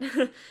Helen. like,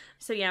 what?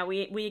 So yeah,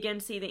 we again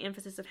see the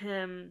emphasis of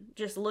him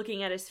just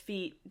looking at his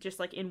feet, just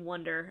like in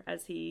wonder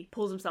as he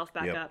pulls himself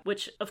back up,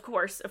 which of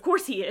course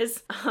he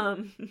is,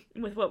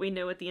 with what we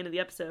know at the end of the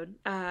episode.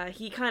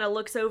 He kind of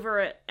looks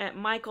over at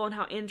Michael and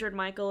how injured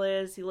Michael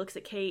is. He looks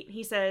at Kate.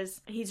 He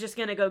says he's just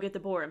gonna go get the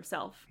boar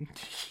himself.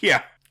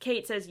 Yeah.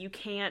 Kate says, you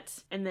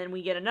can't, and then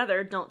we get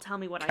another, don't tell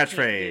me what I can't do.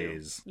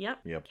 Catchphrase.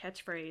 Yep.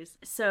 Catchphrase.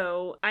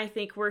 So I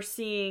think we're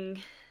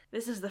seeing,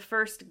 this is the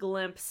first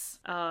glimpse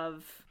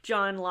of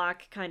John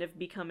Locke kind of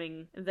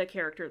becoming the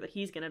character that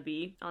he's going to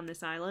be on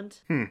this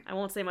island. I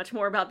won't say much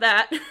more about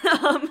that.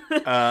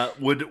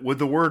 Would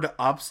the word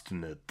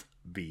obstinate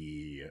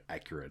be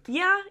accurate?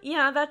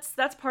 Yeah,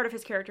 that's part of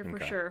his character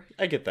for sure.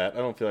 I get that. I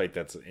don't feel like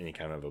that's any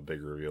kind of a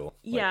big reveal.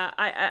 Yeah,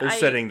 they're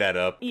setting that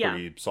up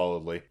pretty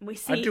solidly. We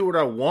see, I do what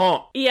I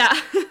want. Yeah.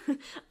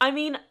 I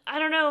mean, I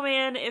don't know,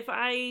 man. If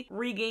I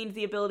regained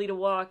the ability to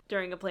walk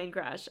during a plane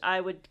crash,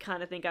 I would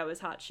kind of think I was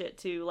hot shit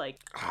too. Like,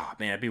 oh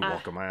man, I'd be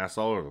walking my ass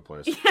all over the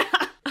place.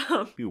 Yeah.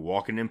 Be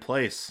walking in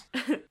place.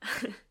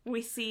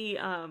 We see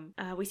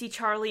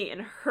Charlie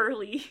and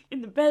Hurley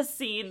in the best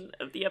scene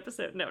of the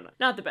episode. No,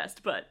 not the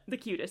best, but the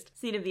cutest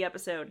scene of the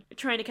episode.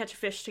 Trying to catch a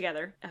fish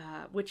together,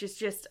 which is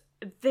just,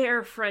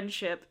 their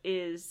friendship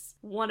is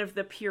one of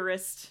the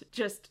purest,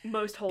 just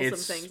most wholesome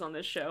things on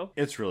this show.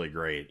 It's really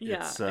great.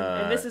 Yeah,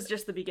 and this is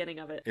just the beginning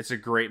of it. It's a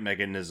great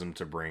mechanism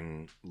to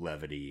bring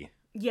levity.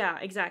 Yeah,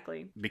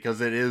 exactly.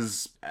 Because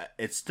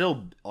it's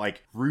still,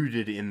 like,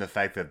 rooted in the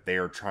fact that they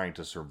are trying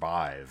to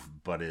survive,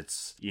 but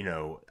it's, you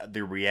know,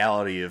 the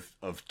reality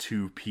of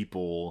two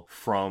people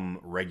from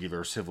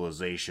regular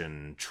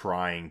civilization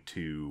trying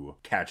to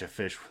catch a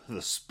fish with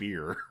a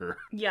spear.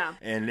 Yeah.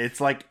 And it's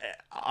like,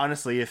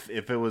 honestly, if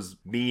it was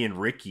me and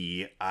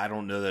Ricky, I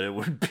don't know that it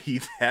would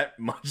be that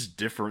much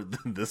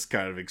different than this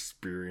kind of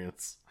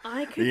experience.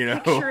 I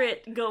could picture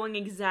it going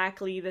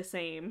exactly the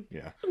same.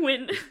 Yeah.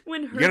 When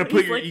you gotta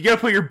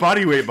put your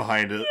body weight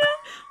behind it.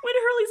 Yeah. When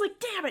Hurley's like,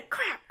 damn it,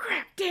 crap,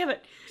 damn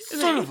it.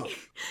 Son of a...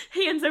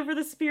 hands over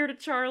the spear to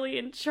Charlie,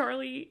 and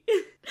Charlie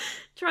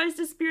tries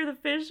to spear the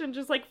fish and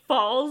just like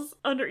falls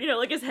under,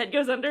 like his head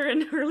goes under,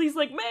 and Hurley's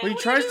like, man, he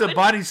tries to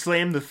body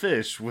slam the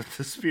fish with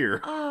the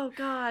spear. Oh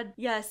god.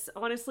 Yes,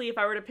 honestly, if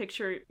I were to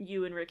picture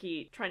you and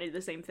Ricky trying to do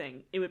the same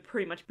thing, it would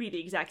pretty much be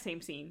the exact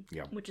same scene.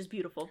 Yeah. Which is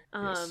beautiful.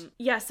 Yes.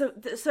 Yeah,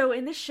 so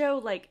in this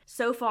show, like,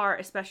 so far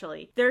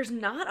especially, there's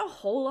not a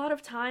whole lot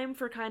of time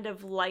for kind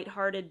of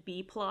lighthearted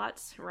B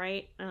plots,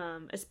 right?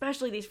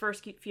 Especially these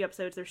first few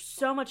episodes, there's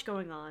so much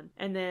going on.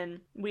 And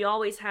then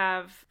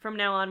from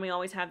now on, we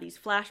always have these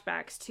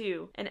flashbacks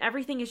too. And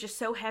everything is just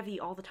so heavy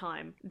all the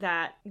time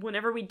that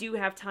whenever we do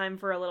have time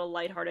for a little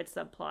lighthearted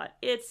subplot,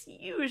 it's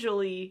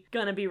usually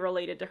gonna be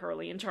related to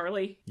Hurley and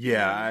Charlie.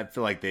 Yeah, I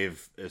feel like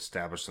they've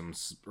established them,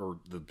 or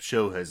the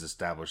show has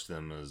established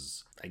them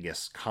as, I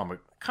guess, comic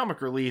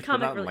relief, but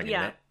not in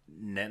like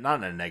not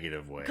in a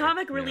negative way.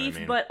 Comic relief,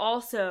 but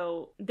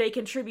also they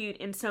contribute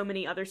in so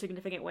many other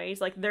significant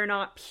ways. Like, they're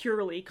not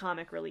purely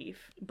comic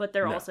relief, but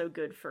they're also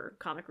good for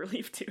comic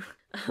relief too.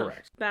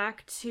 Correct.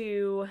 Back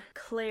to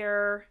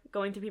Claire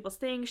going through people's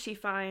things. She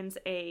finds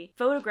a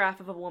photograph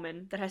of a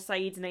woman that has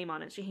Saeed's name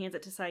on it. She hands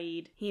it to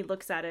Saeed. He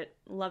looks at it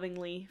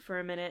lovingly for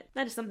a minute.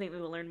 That is something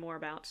we will learn more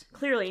about.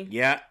 Clearly.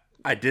 Yeah.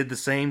 I did the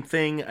same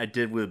thing I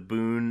did with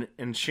Boone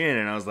and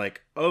Shannon. I was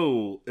like,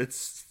 oh,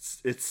 it's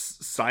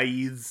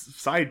Saeed's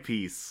side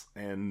piece.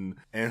 And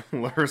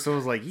Larissa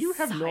was like, you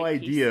have no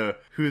idea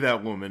who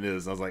that woman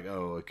is. And I was like,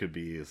 oh, it could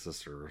be his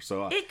sister.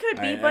 So it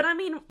could be, but I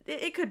mean,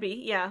 it could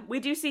be, yeah. We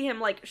do see him,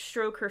 like,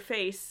 stroke her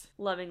face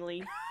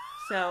lovingly.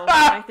 So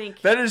I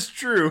think... That is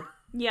true.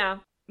 Yeah.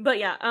 But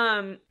yeah,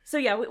 so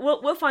yeah,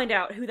 we'll find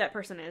out who that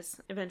person is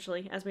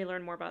eventually as we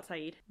learn more about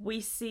Saeed. We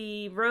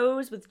see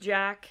Rose with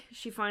Jack.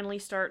 She finally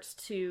starts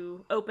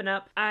to open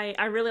up.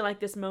 I really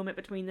like this moment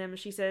between them.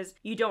 She says,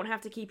 you don't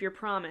have to keep your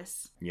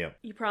promise. Yep.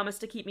 You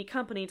promised to keep me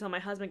company until my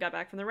husband got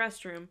back from the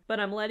restroom, but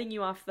I'm letting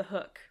you off the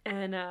hook.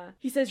 And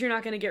he says, you're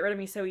not going to get rid of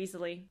me so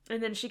easily.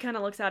 And then she kind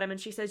of looks at him and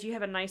she says, you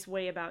have a nice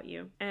way about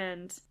you.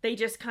 And they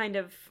just kind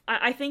of,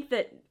 I think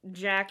that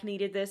Jack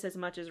needed this as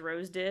much as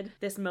Rose did,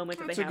 this moment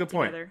that they have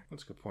together.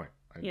 That's a good point.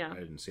 I Yeah. I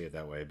didn't see it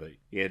that way, but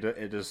yeah,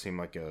 it does seem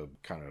like a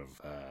kind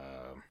of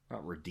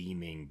not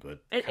redeeming,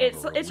 but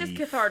it's just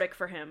cathartic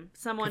for him.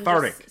 Someone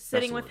just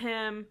sitting with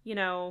him, you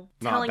know,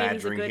 telling him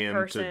he's a good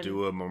person. To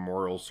do a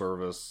memorial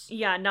service.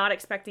 Yeah, not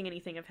expecting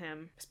anything of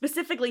him.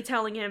 Specifically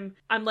telling him,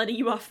 I'm letting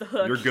you off the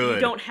hook. You're good.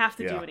 You don't have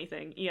to do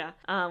anything. Yeah.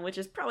 Which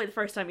is probably the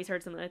first time he's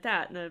heard something like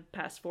that in the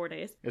past 4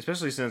 days.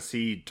 Especially since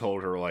he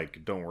told her,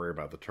 like, don't worry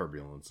about the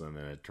turbulence, and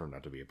then it turned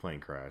out to be a plane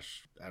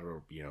crash. I don't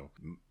know, you know,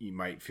 you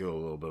might feel a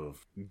little bit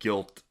of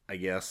guilt, I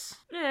guess.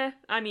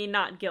 I mean,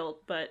 not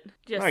guilt, but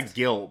just... Not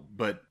guilt,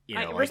 but, you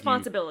know,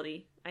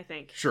 responsibility, I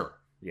think. Sure.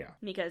 Yeah.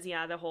 Because,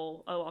 yeah, the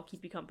whole, I'll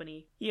keep you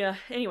company. Yeah,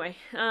 anyway,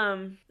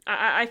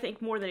 I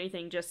think more than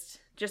anything, just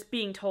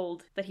being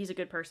told that he's a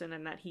good person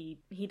and that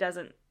he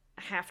doesn't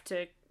have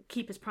to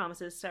keep his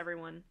promises to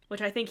everyone,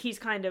 which I think he's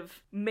kind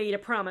of made a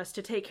promise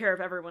to take care of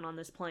everyone on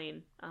this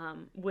plane,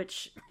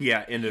 which he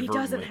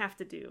doesn't have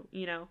to do,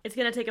 you know. It's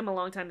gonna take him a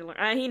long time to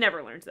learn. He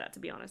never learns that, to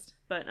be honest.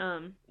 But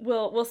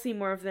we'll see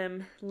more of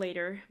them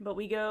later. But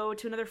we go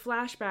to another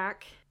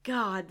flashback.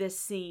 God, this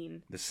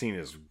scene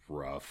is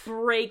rough.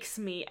 Breaks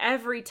me.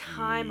 Every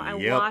time I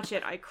watch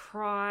it, I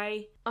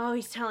cry. Oh,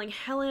 he's telling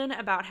Helen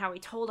about how he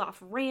told off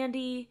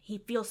Randy. He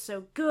feels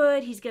so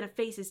good. He's gonna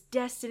face his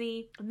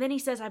destiny. And then he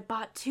says, I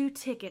bought 2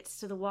 tickets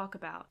to the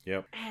walkabout.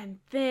 Yep. And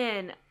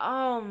then,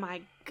 oh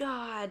my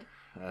God.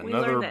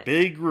 Another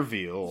big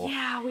reveal.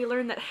 Yeah, we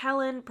learned that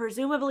Helen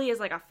presumably is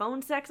like a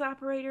phone sex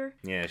operator.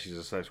 Yeah, she's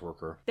a sex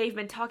worker. They've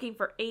been talking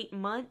for 8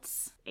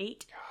 months.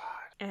 8? God.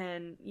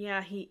 And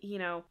yeah,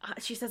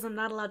 she says, I'm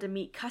not allowed to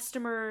meet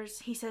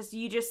customers. He says,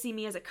 you just see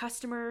me as a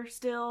customer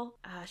still.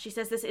 She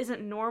says, this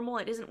isn't normal.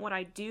 It isn't what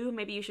I do.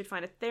 Maybe you should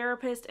find a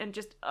therapist. And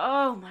just,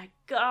 oh my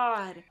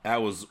God.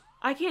 That was...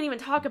 I can't even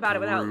talk about it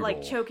without,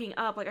 like, choking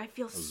up. Like, I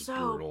feel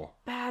so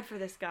bad for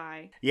this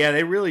guy. Yeah,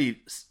 they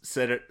really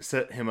set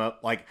him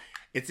up. Like,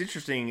 it's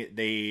interesting.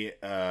 They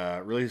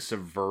really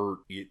subvert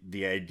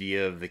the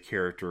idea of the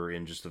character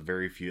in just a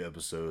very few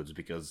episodes,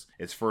 because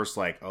it's first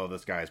like, oh,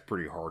 this guy's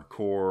pretty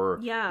hardcore.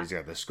 Yeah. He's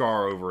got the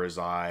scar over his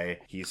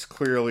eye. He's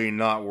clearly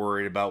not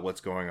worried about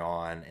what's going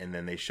on. And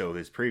then they show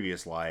his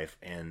previous life,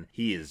 and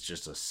he is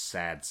just a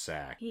sad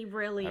sack. He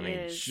really is. I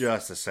mean,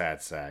 just a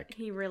sad sack.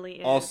 He really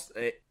is.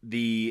 Also,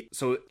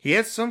 so he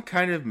has some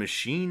kind of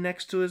machine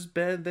next to his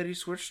bed that he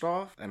switched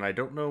off, and I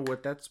don't know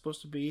what that's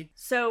supposed to be.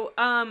 So,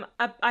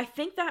 I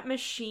think that machine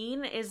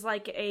machine is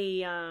like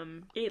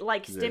it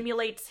like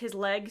stimulates his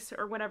legs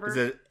or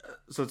whatever.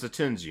 So it's a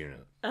TENS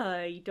unit.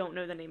 You don't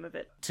know the name of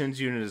it.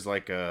 TENS unit is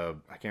like I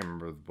can't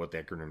remember what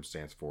the acronym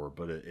stands for,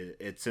 but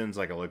it sends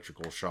like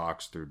electrical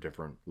shocks through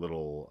different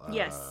little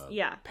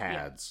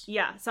pads.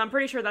 Yeah, so I'm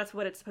pretty sure that's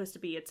what it's supposed to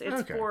be. It's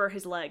Okay. for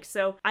his legs.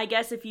 So I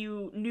guess if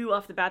you knew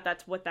off the bat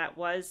that's what that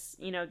was,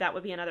 that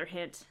would be another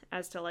hint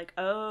as to like,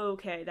 oh,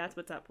 okay, that's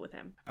what's up with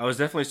him. I was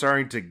definitely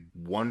starting to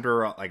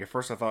wonder, like at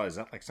first I thought, is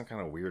that like some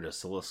kind of weird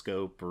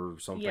oscilloscope or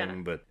something? Yeah.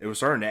 But it was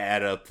starting to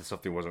add up that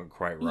something wasn't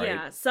quite right.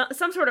 Yeah,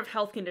 some sort of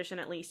health condition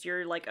at least.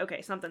 You're like,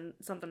 okay,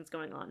 something's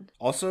going on.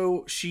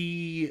 Also,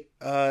 she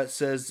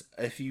says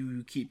if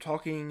you keep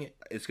talking,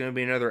 it's going to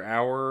be another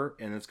hour,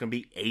 and it's going to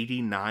be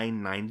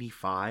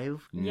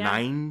 $89.95. Yeah.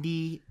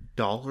 $90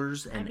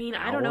 an I mean,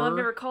 hour? I don't know. I've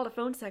never called a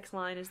phone sex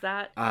line. Is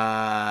that?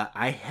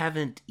 I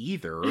haven't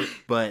either,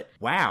 but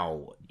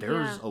wow,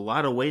 there's Yeah. a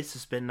lot of ways to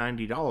spend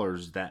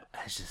 $90.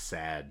 That's just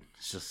sad.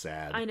 It's just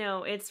sad. I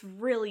know, it's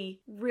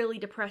really, really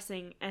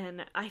depressing,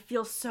 and I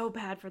feel so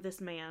bad for this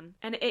man.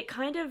 And it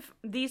kind of,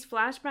 these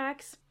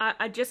flashbacks,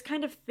 I just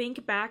kind of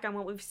think back on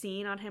what we've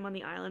seen on him on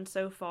the island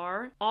so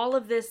far. All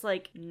of this,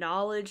 like,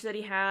 knowledge that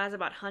he has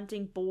about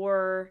hunting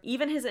boar,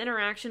 even his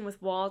interaction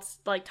with Waltz,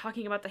 like,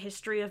 talking about the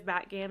history of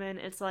backgammon.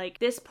 It's like,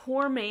 this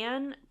poor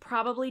man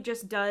probably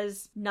just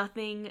does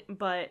nothing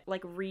but,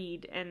 like,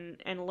 read and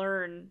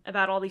learn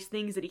about all these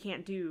things that he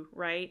can't do,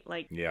 right?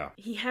 Like, Yeah.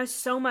 he has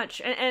so much,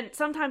 and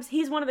sometimes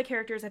he's one of the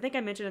characters, I think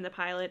I mentioned in the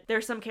pilot,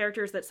 there's some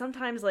characters that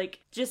sometimes, like,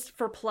 just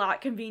for plot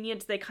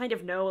convenience, they kind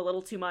of know a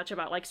little too much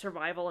about, like,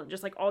 survival and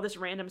just, like, all this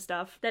random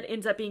stuff that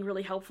ends up being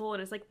really helpful,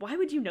 and it's like, why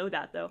would you know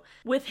that, though?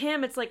 With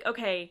him, it's like,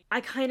 okay,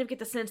 I kind of get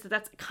the sense that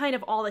that's kind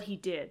of all that he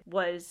did,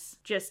 was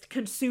just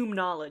consume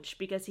knowledge,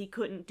 because he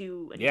couldn't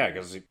do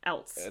anything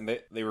else. And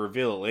they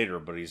reveal it later,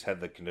 but he's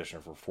had the condition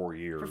for 4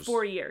 years. For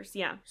 4 years,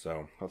 yeah.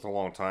 So that's a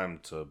long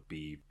time to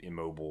be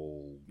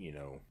immobile,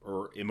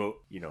 or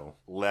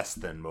less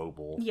than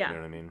mobile. Yeah. You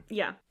know what I mean?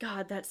 Yeah.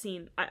 God, that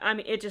scene. I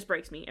mean, it just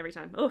breaks me every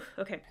time. Oh,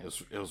 okay.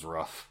 It was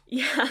rough.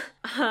 Yeah.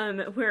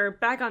 We're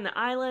back on the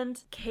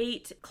island.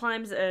 Kate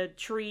climbs a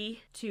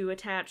tree to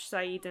attach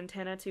Saeed's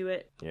antenna to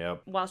it.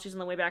 Yep. While she's on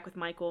the way back with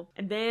Michael.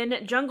 And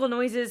then jungle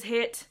noises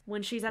hit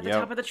when she's at the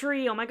top of the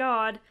tree. Oh my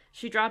god.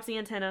 She drops the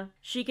antenna.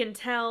 She can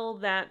tell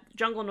that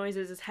jungle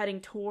noises is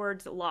heading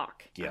towards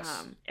Locke.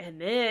 Yes.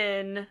 And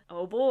then,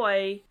 oh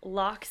boy,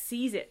 Locke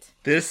sees it.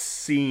 This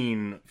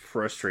scene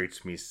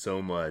frustrates me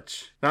so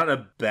much. Not in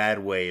a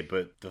bad way,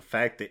 but the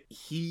fact that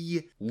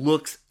he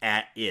looks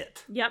at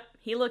it. Yep,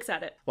 he looks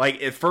at it.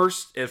 Like at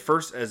first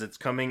as it's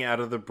coming out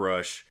of the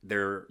brush,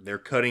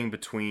 they're cutting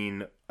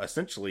between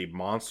essentially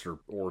monster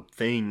or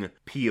thing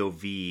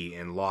POV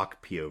and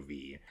Locke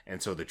POV.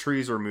 And so the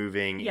trees are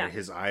moving and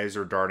his eyes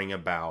are darting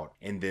about,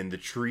 and then the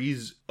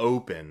trees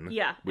open.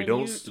 Yeah. We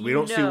don't see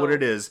what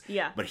it is.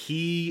 Yeah. But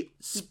he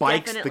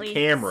spikes the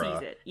camera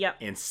sees it. Yep.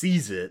 and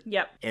sees it.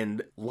 Yep.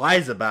 And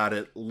lies about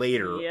it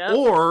later. Yep.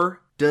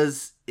 Or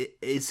is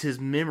his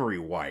memory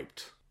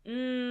wiped?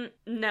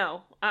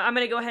 No. I'm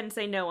gonna go ahead and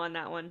say no on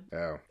that one.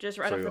 Oh, just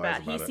right off the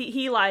bat,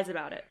 he lies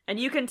about it, and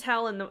you can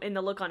tell in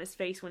the look on his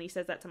face when he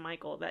says that to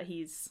Michael that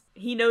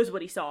he knows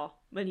what he saw,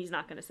 but he's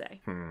not gonna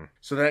say.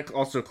 So that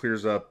also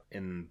clears up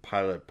in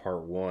pilot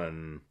part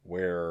 1,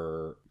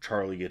 where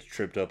Charlie gets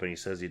tripped up and he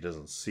says he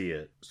doesn't see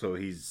it. So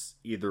he's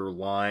either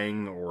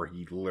lying or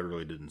he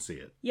literally didn't see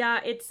it. Yeah,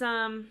 it's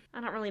I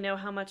don't really know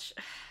how much.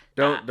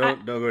 Don't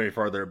go any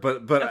farther.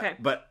 But okay.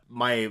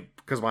 my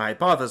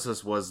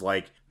hypothesis was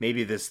like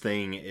maybe this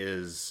thing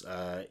is.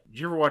 Did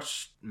you ever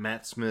watch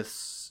Matt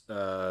Smith's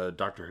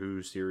Doctor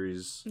Who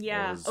series?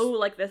 Yeah.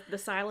 Like the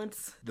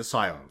silence. The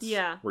silence.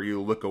 Yeah. Where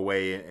you look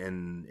away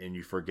and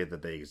you forget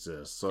that they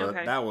exist. So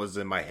okay. that was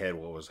in my head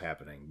what was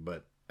happening,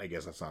 but I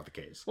guess that's not the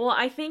case. Well,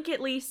 I think at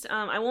least,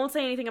 I won't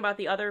say anything about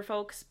the other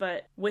folks,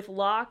 but with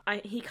Locke,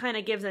 he kind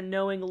of gives a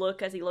knowing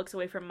look as he looks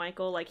away from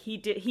Michael. Like, he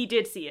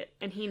did see it,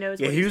 and he knows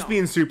what he was saw.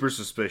 being super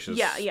suspicious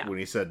yeah. when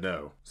he said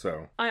no,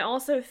 so. I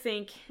also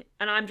think,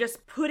 and I'm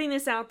just putting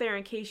this out there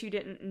in case you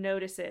didn't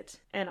notice it,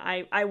 and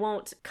I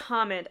won't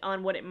comment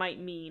on what it might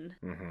mean,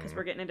 because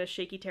we're getting into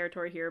shaky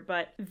territory here,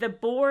 but the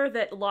boar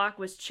that Locke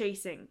was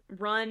chasing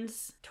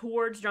runs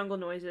towards jungle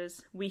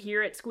noises. We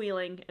hear it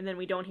squealing, and then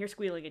we don't hear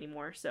squealing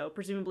anymore, so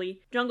presumably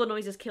jungle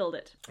noises killed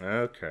it.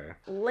 Okay.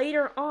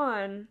 Later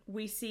on,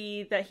 we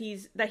see that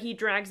he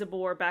drags a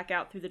boar back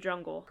out through the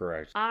jungle.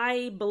 Correct.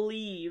 I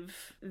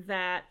believe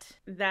that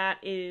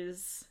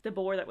is the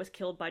boar that was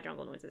killed by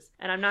jungle noises.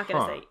 And I'm not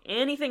going to say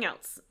anything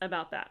else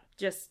about that.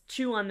 Just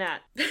chew on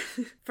that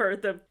for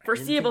the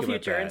foreseeable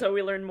future until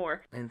we learn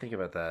more. I didn't think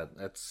about that.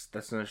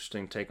 That's an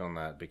interesting take on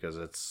that, because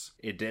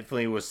it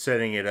definitely was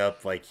setting it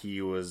up like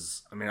he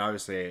was. I mean,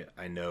 obviously,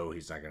 I know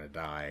he's not going to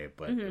die,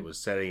 but it was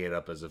setting it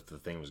up as if the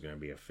thing was going to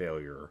be a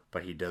failure.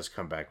 But he does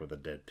come back with a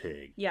dead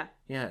pig. Yeah.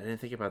 Yeah, I didn't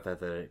think about that.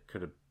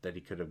 That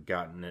he could have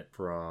gotten it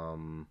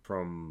from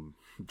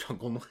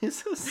jungle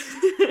noises.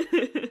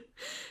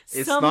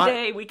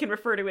 We can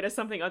refer to it as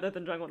something other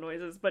than jungle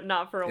noises, but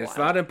not for a while. It's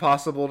not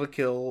impossible to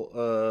kill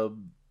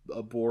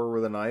a boar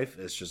with a knife.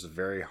 It's just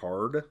very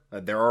hard.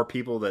 There are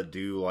people that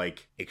do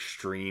like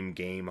extreme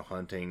game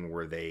hunting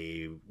where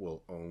they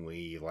will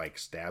only like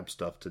stab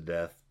stuff to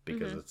death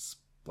because it's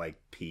like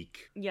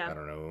peak, I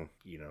don't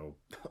know,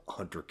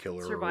 hunter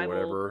killer survival, or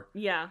whatever.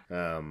 Yeah.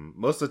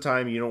 Most of the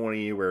time you don't want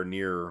anywhere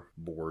near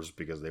boars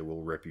because they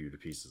will rip you to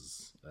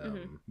pieces.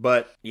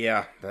 But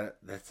yeah,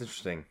 that's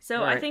interesting.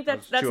 So I think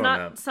that's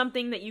not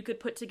something that you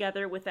could put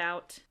together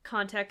without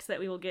context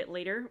that we will get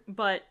later.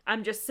 But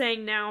I'm just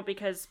saying now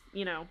because,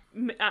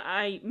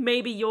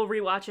 maybe you'll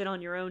rewatch it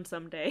on your own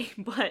someday,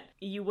 but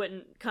you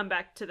wouldn't come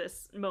back to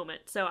this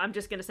moment. So I'm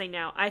just going to say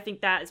now, I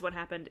think that is what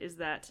happened, is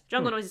that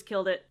Jungle Noises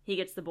killed it. He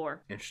gets the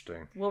boar.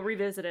 Interesting. We'll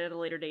revisit it at a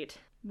later date.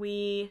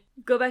 We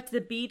go back to the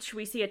beach.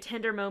 We see a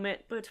tender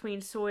moment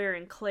between Sawyer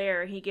and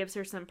Claire. He gives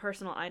her some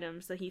personal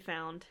items that he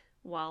found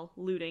while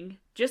looting.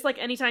 Just like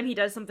anytime he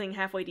does something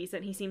halfway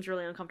decent, he seems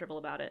really uncomfortable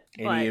about it.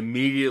 And he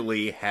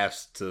immediately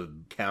has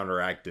to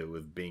counteract it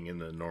with being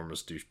an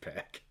enormous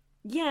douchebag.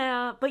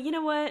 Yeah, but you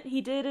know what?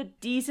 He did a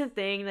decent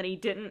thing that he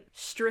didn't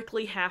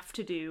strictly have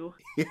to do.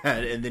 Yeah,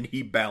 and then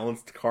he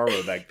balanced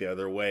karma back the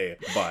other way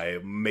by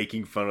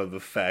making fun of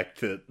the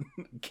fact that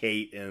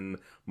Kate and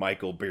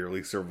Michael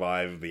barely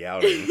survived the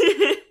outing.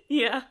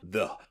 Yeah.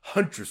 The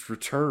Huntress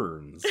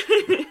returns.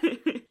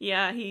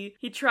 Yeah, he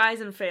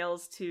tries and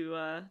fails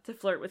to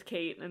flirt with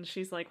Kate, and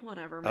she's like,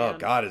 whatever, man. Oh,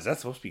 God, is that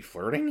supposed to be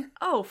flirting?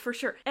 Oh, for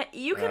sure.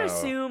 You can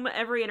assume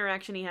every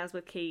interaction he has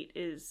with Kate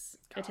is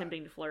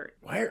attempting to flirt.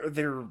 Why are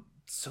there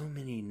so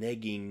many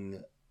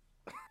negging...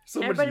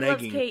 Everybody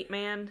loves Kate,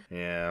 man.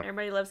 Yeah.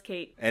 Everybody loves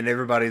Kate. And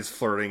everybody's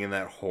flirting in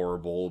that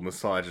horrible,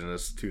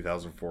 misogynist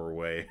 2004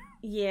 way.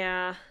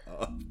 Yeah.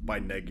 By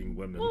negging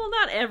women. Well,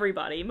 not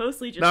everybody.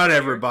 Mostly just... Not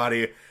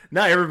everybody,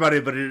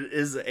 but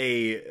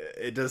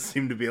it does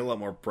seem to be a lot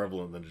more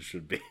prevalent than it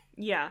should be.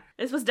 Yeah.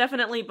 This was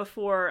definitely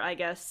before, I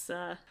guess,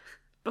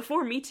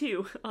 before Me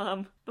Too.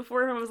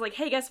 Before everyone was like,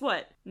 hey, guess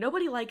what?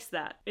 Nobody likes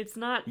that. It's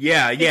not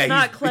it's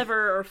not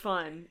clever or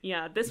fun.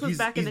 Yeah, this was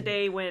back in the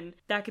day when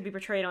that could be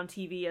portrayed on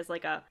TV as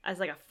like a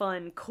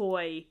fun,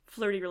 coy,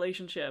 flirty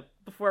relationship.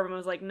 Before everyone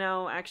was like,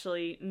 no,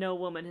 actually, no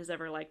woman has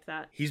ever liked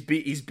that. He's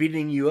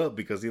beating you up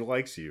because he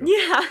likes you.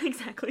 Yeah,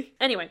 exactly.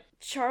 Anyway,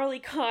 Charlie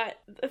caught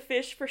a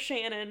fish for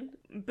Shannon.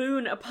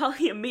 Boone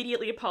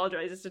immediately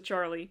apologizes to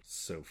Charlie.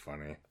 So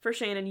funny. For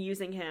Shannon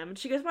using him.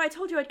 She goes, well, I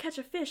told you I'd catch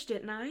a fish,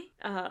 didn't I?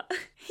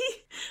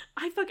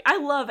 I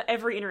love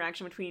every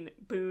interaction between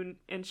Boone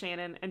and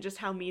Shannon and just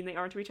how mean they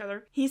are to each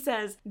other. He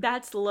says,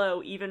 that's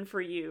low even for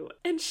you.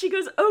 And she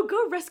goes, oh,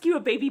 go rescue a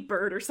baby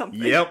bird or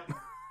something. Yep.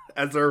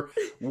 As they're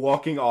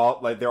walking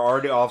off, like they're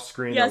already off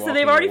screen. Yeah, so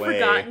they've already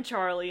forgotten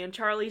Charlie, and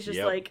Charlie's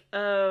just like,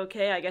 oh,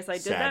 okay, I guess I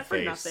did that for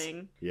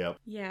nothing. Yep.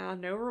 Yeah,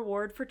 no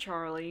reward for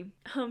Charlie.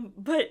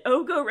 But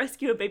oh, go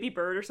rescue a baby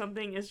bird or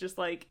something is just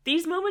like,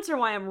 these moments are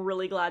why I'm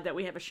really glad that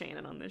we have a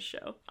Shannon on this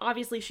show.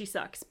 Obviously she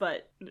sucks,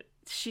 but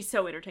she's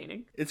so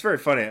entertaining. It's very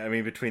funny. I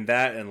mean, between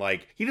that and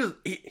like, he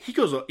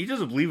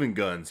doesn't believe in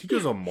guns. He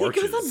goes on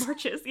marches. He goes on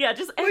marches. Yeah,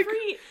 just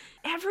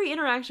every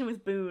interaction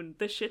with Boone,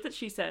 the shit that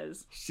she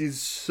says. She's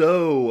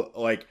so,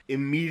 like,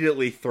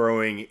 immediately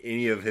throwing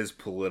any of his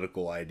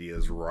political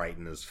ideas right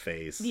in his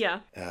face.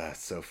 Yeah.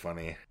 It's so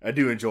funny. I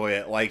do enjoy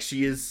it. Like,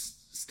 she is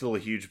still a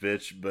huge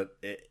bitch, but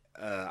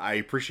I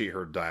appreciate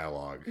her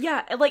dialogue.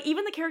 Yeah, like,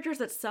 even the characters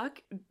that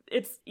suck,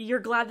 you're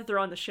glad that they're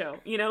on the show,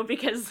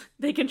 because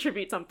they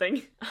contribute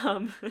something.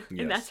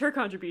 And that's her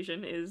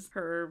contribution, is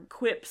her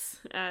quips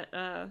at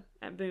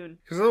Boone.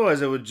 Because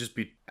otherwise it would just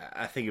be,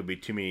 I think it would be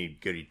too many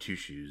goody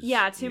two-shoes.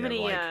 Yeah, too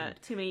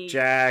many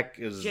Jack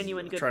is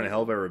genuine good trying people. to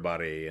help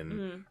everybody,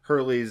 and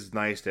Hurley's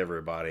nice to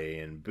everybody,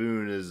 and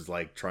Boone is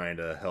like trying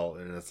to help,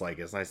 and it's like,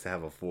 it's nice to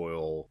have a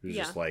foil who's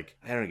just like,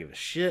 I don't give a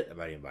shit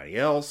about anybody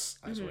else.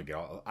 I just want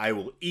to I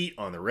will eat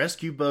on the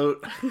rescue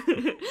boat.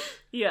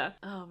 Yeah.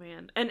 Oh,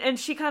 man. And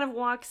she kind of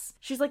walks,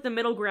 she's like the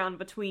middle ground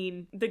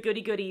between the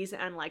goody-goodies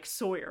and like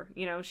Sawyer,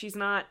 she's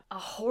not a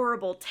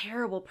horrible,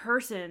 terrible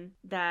person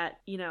that,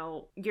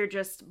 you're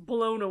just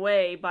blown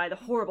away by the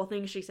horrible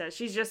things she says.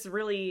 She's just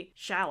really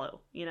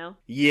shallow,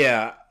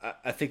 Yeah.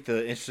 I think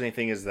the interesting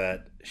thing is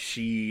that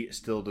she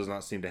still does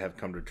not seem to have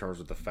come to terms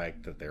with the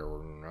fact that they're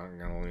not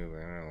going to leave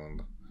the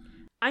island.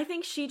 I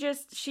think she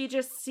just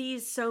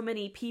sees so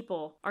many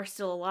people are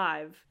still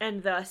alive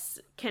and thus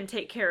can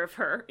take care of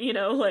her,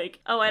 like,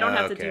 oh, I don't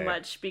have to do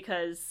much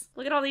because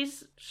look at all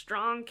these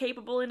strong,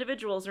 capable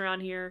individuals around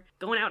here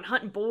going out and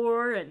hunting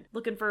boar and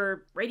looking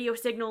for radio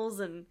signals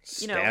and,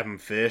 stabbing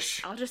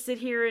fish. I'll just sit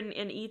here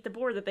and eat the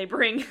boar that they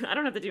bring. I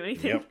don't have to do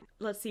anything. Yep.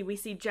 Let's see. We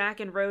see Jack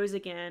and Rose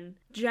again.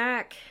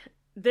 Jack...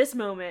 This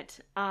moment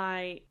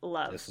I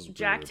love.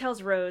 Jack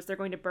tells Rose they're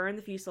going to burn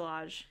the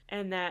fuselage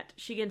and that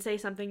she can say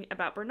something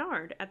about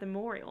Bernard at the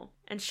memorial.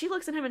 And she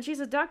looks at him and she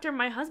says, Doctor,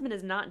 my husband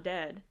is not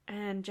dead.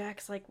 And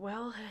Jack's like,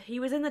 well, he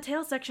was in the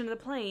tail section of the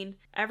plane.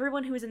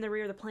 Everyone who was in the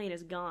rear of the plane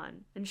is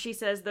gone. And she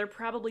says they're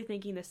probably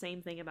thinking the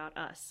same thing about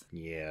us.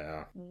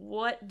 Yeah.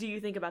 What do you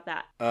think about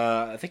that?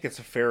 I think it's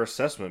a fair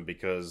assessment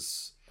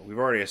because... We've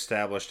already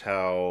established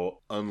how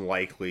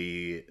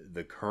unlikely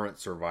the current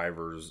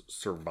survivors'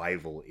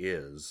 survival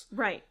is.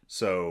 Right.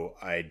 So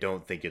I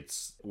don't think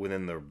it's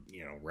within the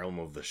realm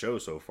of the show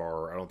so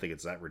far. I don't think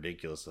it's that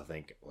ridiculous to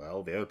think,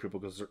 well, the other people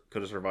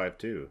could have survived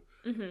too.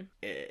 Mm-hmm.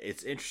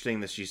 It's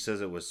interesting that she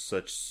says it with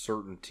such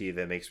certainty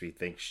that makes me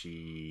think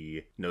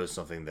she knows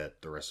something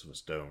that the rest of us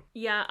don't.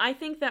 Yeah, I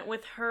think that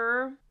with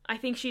her, I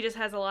think she just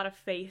has a lot of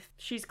faith.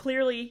 She's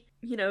clearly,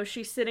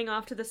 she's sitting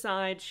off to the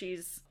side.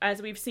 She's,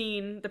 as we've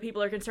seen, the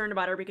people are concerned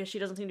about her because she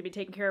doesn't seem to be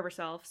taking care of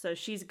herself. So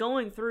she's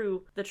going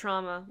through the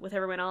trauma with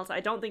everyone else. I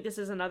don't think this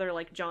is another,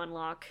 like, John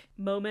Locke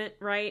moment,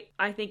 right?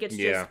 I think it's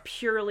just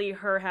purely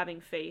her having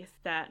faith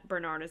that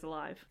Bernard is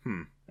alive.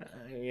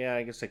 Yeah,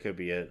 I guess that could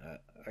be it.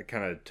 I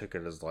kind of took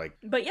it as like...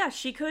 But yeah,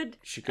 she could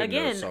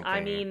again, know something. I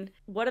mean,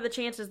 what are the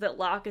chances that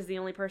Locke is the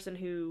only person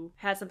who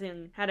had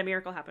a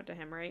miracle happen to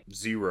him, right?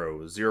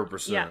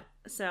 0%. Yeah,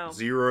 so...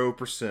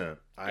 0%.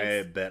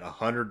 I bet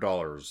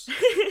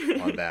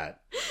 $100 on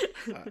that.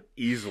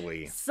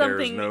 Easily.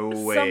 Something, There's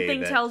no way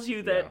something tells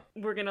you that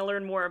we're going to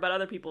learn more about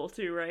other people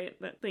too, right?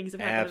 That things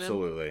have happened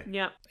Absolutely. to them.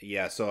 Yeah.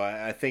 Yeah, so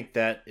I think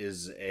that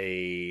is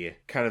a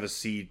kind of a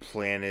seed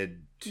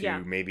planted to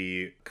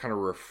maybe kind of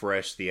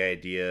refresh the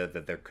idea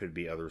that there could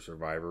be other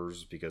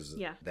survivors, because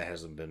that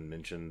hasn't been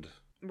mentioned.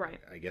 Right.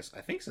 I guess,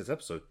 I think since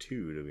episode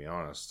 2, to be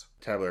honest.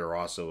 Tabula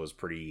Rasa was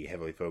pretty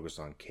heavily focused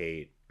on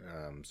Kate.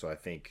 So I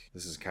think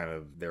this is kind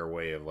of their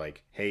way of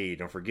like, hey,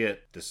 don't forget,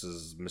 this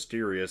is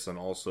mysterious, and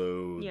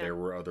also there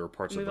were other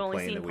parts of the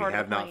plane that we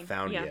have not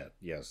found yet.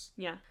 Yes.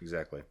 Yeah.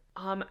 Exactly.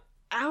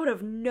 Out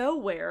of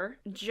nowhere,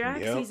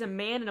 Jack sees a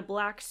man in a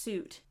black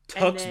suit.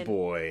 Tux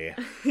boy.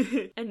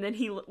 And then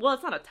well,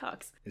 it's not a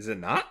tux. Is it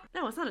not?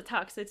 No, it's not a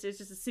tux. It's just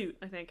a suit,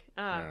 I think.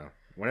 No.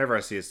 Whenever I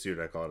see a suit,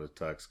 I call it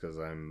a tux because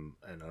I'm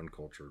an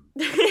uncultured.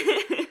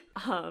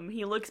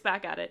 He looks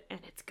back at it and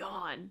it's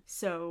gone.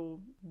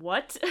 So,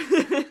 what?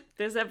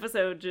 This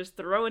episode just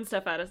throwing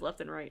stuff at us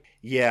left and right.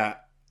 Yeah,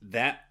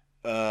 that's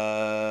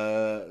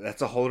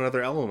a whole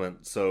other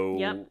element.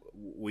 So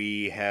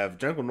we have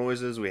jungle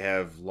noises, we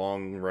have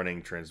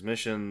long-running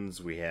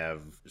transmissions, we have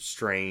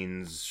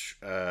strange,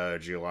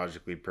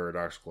 geologically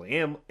paradoxical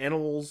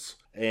animals,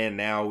 and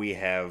now we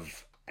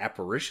have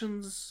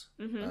apparitions,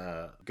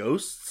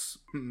 ghosts,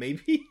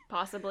 maybe?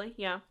 Possibly,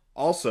 yeah.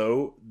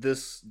 Also,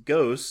 this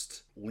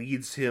ghost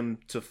leads him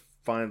to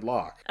find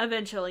Locke.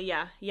 Eventually,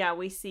 yeah. Yeah,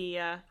 we see...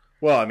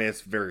 Well, I mean, it's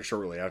very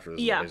shortly after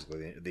this is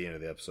basically the end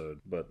of the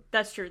episode, but...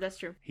 That's true.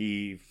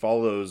 He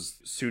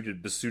follows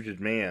besuited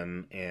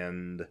man,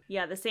 and...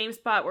 Yeah, the same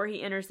spot where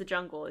he enters the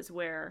jungle is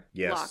where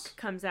Locke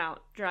comes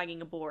out,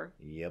 dragging a boar.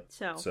 Yep.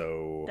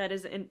 So that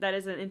is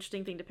an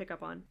interesting thing to pick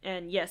up on.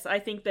 And yes, I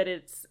think that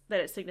it's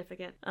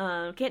significant.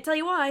 Can't tell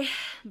you why,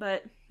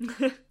 but...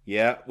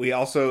 Yeah, we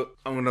also...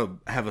 I'm going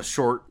to have a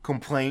short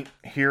complaint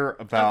here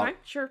about... Okay,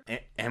 sure.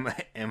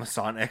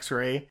 Amazon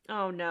X-Ray.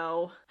 Oh,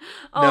 no.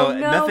 Oh, no,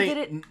 nothing... did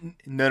it...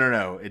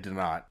 No, it did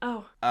not.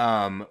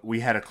 Oh.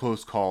 We had a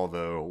close call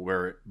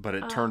though, but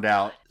it turned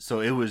out, so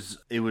it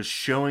was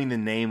showing the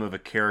name of a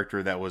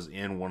character that was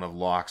in one of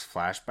Locke's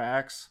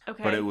flashbacks,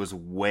 but it was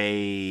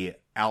way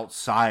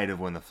outside of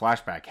when the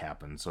flashback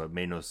happened, so it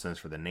made no sense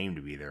for the name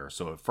to be there.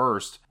 So at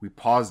first, we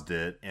paused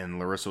it, and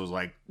Larissa was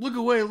like, look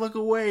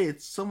away,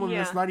 it's someone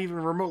that's not even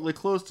remotely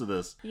close to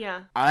this.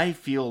 Yeah. I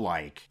feel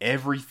like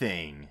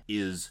everything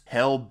is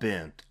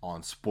hell-bent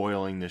on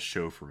spoiling this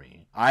show for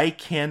me. I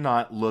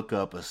cannot look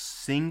up a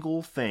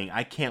single thing.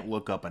 I can't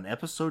look up an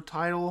episode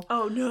title.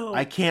 Oh, no.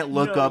 I can't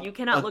look up... You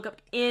cannot look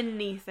up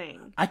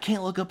anything. I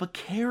can't look up a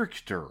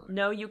character.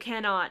 No, you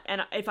cannot.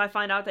 And if I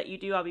find out that you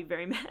do, I'll be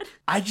very mad.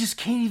 I just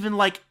can't even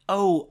like,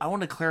 oh, I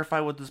want to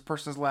clarify what this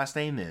person's last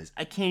name is.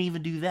 I can't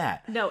even do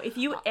that. No, if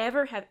you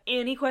ever have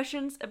any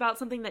questions about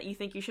something that you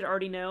think you should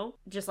already know,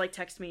 just like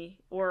text me,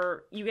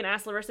 or you can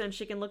ask Larissa and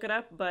she can look it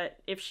up. But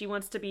if she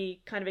wants to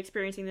be kind of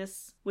experiencing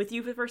this with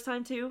you for the first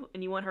time too,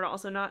 and you want her to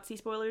also not see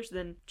spoilers,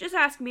 then just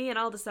ask me and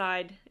I'll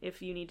decide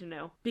if you need to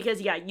know.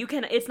 Because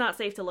it's not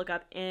safe to look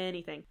up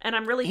anything. And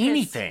I'm really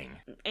pissed,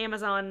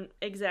 Amazon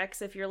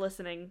execs, if you're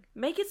listening,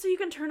 make it so you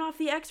can turn off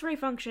the X-ray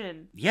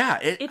function. Yeah,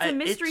 it's a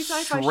mystery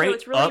sci-fi show.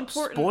 It's really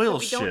important that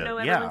we don't know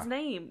everyone's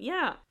name.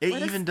 Yeah,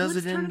 it even does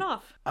it in. Turn it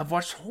off. I've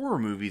watched horror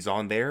movies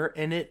on there,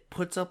 and it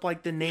puts up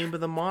like the name of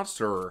the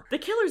monster. The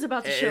killer's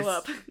about to show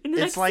up in the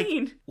next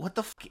scene. What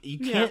the? You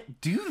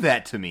can't do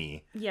that to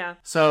me. Yeah.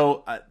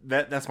 So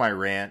that's my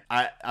rant.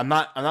 I'm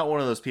not one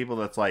of those people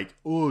that's like,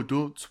 oh,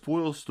 don't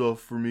spoil stuff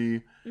for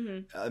me.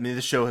 Mm-hmm. I mean,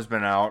 the show has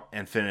been out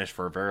and finished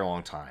for a very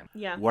long time.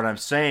 Yeah. What I'm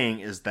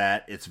saying is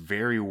that it's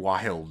very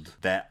wild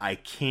that I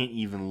can't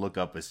even look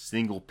up a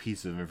single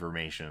piece of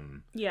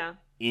information. Yeah.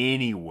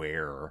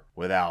 Anywhere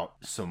without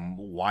some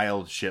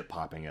wild shit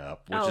popping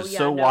up, which is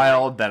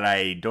wild that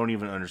I don't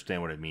even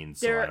understand what it means.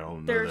 So I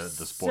don't know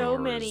the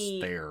spoiler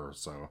is there.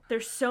 So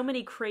there's so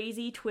many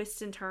crazy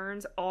twists and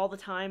turns all the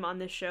time on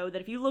this show that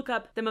if you look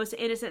up the most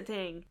innocent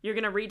thing, you're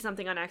gonna read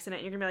something on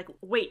accident and you're gonna be like,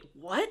 wait,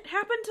 what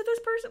happened to this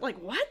person?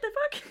 Like, what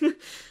the fuck?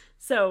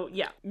 So,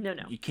 yeah, no.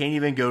 You can't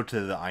even go to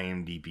the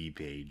IMDb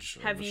page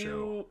of the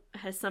show.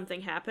 Has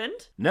something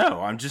happened?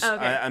 No, I'm just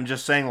Okay. I'm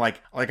just saying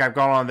like I've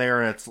gone on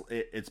there and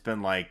it's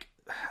been like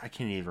I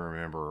can't even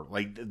remember.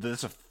 Like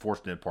this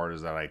unfortunate part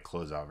is that I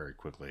close out very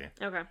quickly.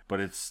 Okay. But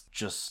it's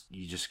just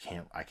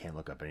I can't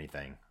look up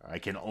anything. I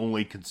can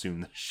only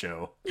consume the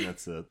show.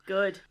 That's it.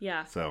 Good.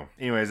 Yeah. So,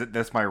 anyways,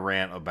 that's my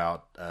rant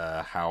about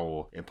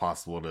how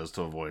impossible it is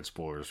to avoid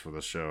spoilers for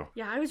the show.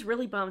 Yeah, I was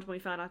really bummed when we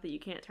found out that you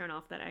can't turn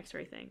off that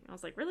X-ray thing. I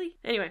was like, really?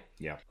 Anyway.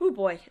 Yeah. Oh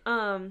boy.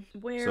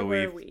 Where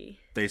were we?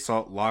 They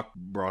saw Locke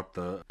brought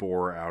the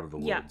boar out of the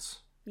woods.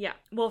 Yeah.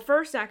 Well,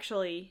 first,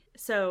 actually,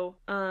 so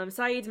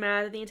Saeed's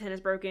mad that the antenna's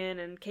broken,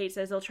 and Kate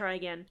says they'll try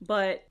again.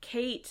 But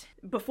Kate,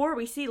 before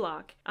we see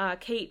Locke,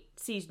 Kate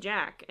sees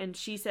Jack, and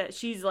she says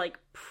she's like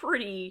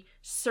pretty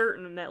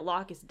certain that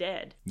Locke is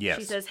dead. Yes.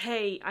 She says,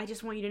 "Hey, I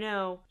just want you to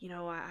know,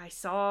 I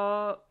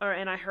saw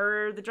and I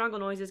heard the jungle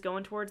noises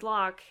going towards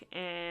Locke,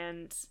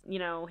 and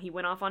he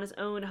went off on his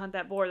own to hunt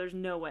that boar. There's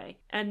no way."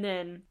 And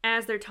then,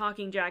 as they're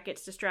talking, Jack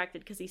gets distracted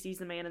because he sees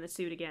the man in the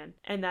suit again,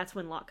 and that's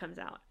when Locke comes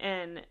out,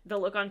 and the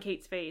look on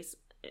Kate's face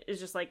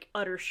is just like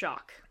utter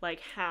shock. Like,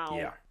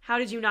 how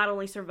did you not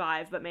only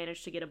survive but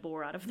manage to get a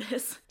boar out of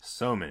this?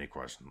 So many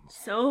questions.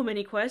 So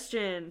many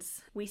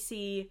questions. We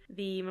see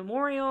the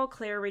memorial,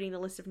 Claire reading the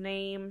list of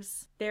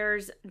names.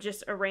 There's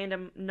just a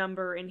random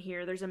number in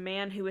here. There's a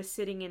man who is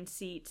sitting in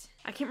seat,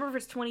 I can't remember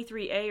if it's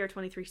 23A or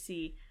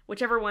 23C,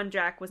 whichever one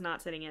Jack was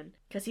not sitting in,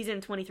 because he's in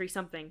 23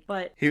 something.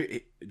 But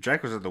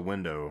Jack was at the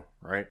window,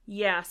 right?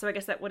 Yeah, so I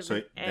guess that would have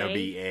been A. That would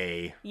be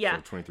A.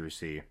 Yeah. So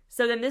 23C.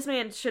 So then this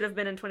man should have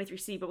been in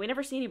 23C, but we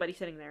never see anybody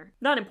sitting there.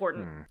 Not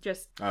important.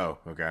 Just. Oh,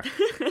 okay.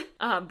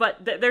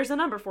 But there's a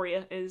number for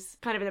you, is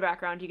kind of in the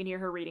background. You can hear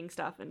her reading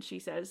stuff, and she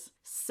says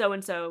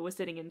so-and-so was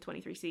sitting in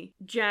 23C.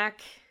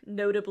 Jack,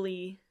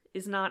 notably,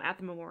 is not at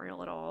the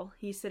memorial at all.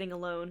 He's sitting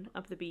alone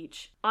up the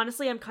beach.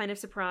 Honestly, I'm kind of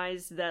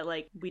surprised that,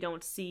 we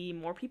don't see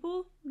more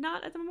people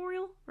not at the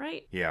memorial,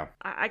 right? Yeah.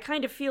 I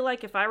kind of feel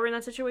like if I were in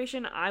that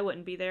situation, I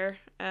wouldn't be there.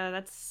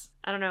 I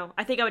don't know.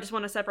 I think I would just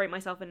want to separate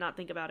myself and not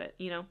think about it,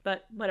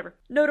 But whatever.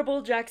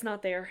 Notable, Jack's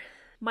not there.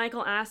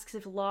 Michael asks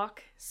if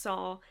Locke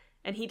saw,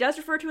 and he does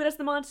refer to it as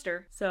the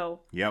monster,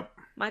 so... Yep.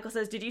 Michael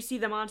says, "Did you see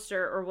the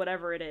monster," or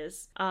whatever it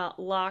is.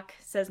 Locke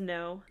says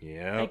no.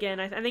 Yeah. Again,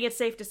 I think it's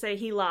safe to say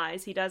he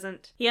lies. He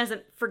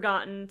hasn't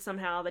forgotten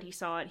somehow that he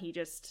saw it. He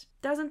just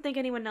doesn't think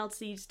anyone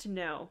else needs to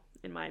know,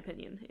 in my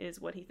opinion, is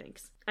what he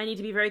thinks. I need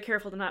to be very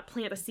careful to not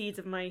plant the seeds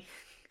of my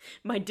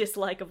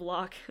dislike of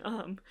Locke.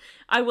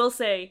 I will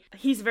say,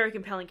 he's a very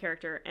compelling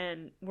character,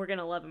 and we're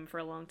gonna love him for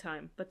a long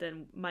time, but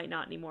then might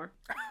not anymore.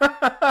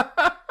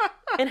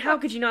 And how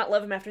could you not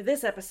love him after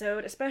this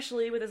episode,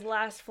 especially with his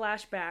last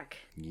flashback?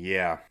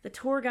 Yeah. The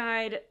tour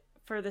guide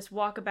for this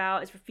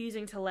walkabout is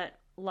refusing to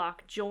let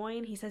Locke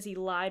join. He says he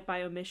lied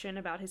by omission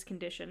about his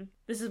condition.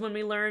 This is when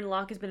we learn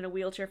Locke has been in a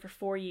wheelchair for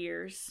 4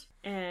 years.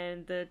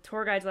 And the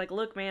tour guide's like,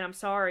 "Look, man, I'm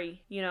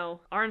sorry.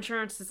 Our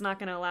insurance is not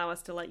going to allow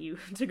us to let you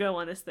to go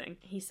on this thing."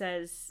 He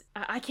says,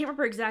 I can't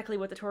remember exactly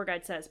what the tour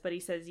guide says, but he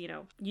says,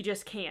 you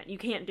just can't. You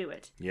can't do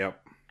it.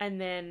 Yep. And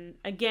then,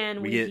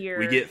 again, we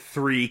get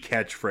 3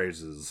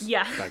 catchphrases.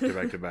 Yeah. Back to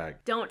back to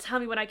back. "Don't tell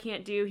me what I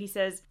can't do." He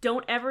says,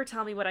 "Don't ever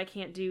tell me what I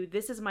can't do.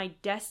 This is my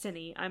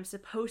destiny. I'm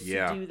supposed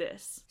to do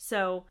this."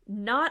 So,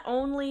 not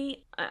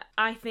only,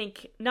 I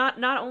think, not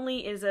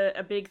only is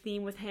a big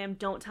theme with him,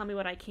 don't tell me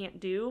what I can't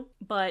do,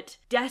 but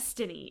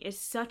destiny is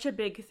such a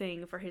big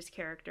thing for his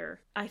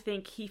character. I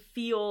think he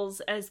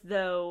feels as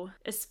though,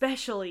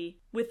 especially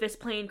with this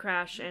plane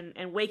crash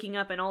and waking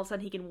up and all of a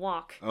sudden he can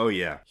walk. Oh,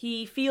 yeah.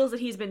 He feels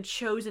that he's been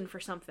chosen for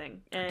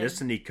something. And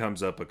Destiny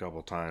comes up a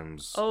couple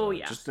times. Oh,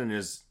 yeah. Just in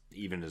his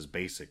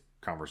basic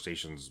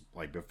conversations,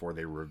 before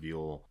they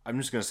reveal. I'm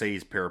just going to say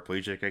he's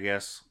paraplegic, I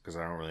guess, because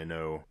I don't really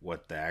know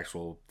what the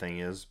actual thing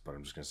is, but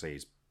I'm just going to say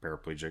he's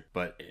paraplegic.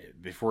 But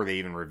before they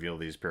even reveal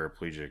that he's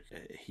paraplegic,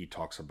 he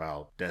talks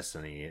about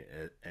destiny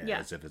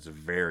as if it's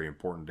very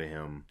important to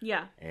him.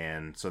 Yeah.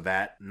 And so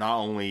that, not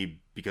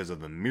only because of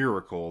the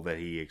miracle that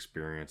he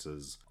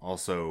experiences,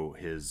 also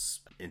his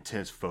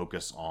intense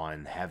focus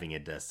on having a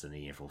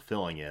destiny and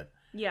fulfilling it.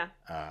 Yeah.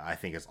 I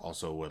think it's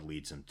also what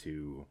leads him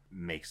to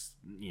make,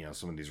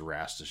 some of these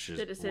rash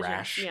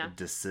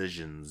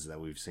decisions that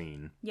we've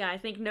seen. Yeah, I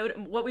think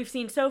what we've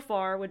seen so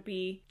far would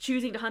be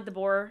choosing to hunt the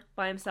boar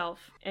by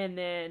himself, and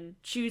then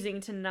choosing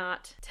to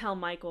not tell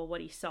Michael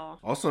what he saw.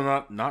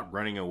 Also, not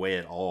running away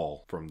at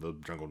all from the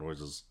jungle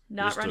noises.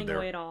 Not running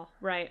away at all,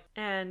 right.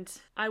 And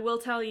I will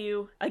tell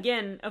you,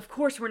 again, of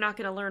course we're not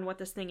going to learn what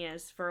this thing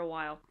is for a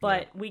while,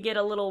 but we get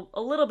a little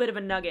bit of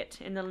a nugget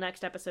in the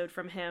next episode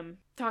from him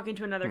talking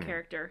to another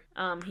character.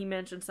 He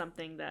mentioned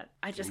something that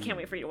I just can't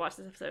wait for you to watch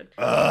this episode.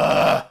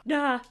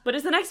 But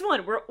it's the next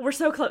one. We're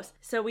so close.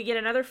 So we get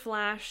another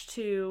flash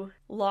to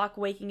Locke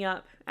waking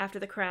up after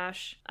the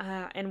crash,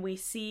 and we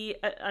see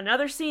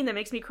another scene that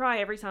makes me cry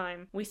every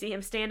time. We see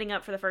him standing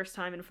up for the first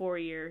time in 4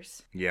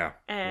 years. Yeah.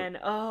 And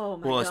oh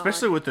my god. Well,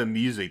 especially with the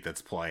music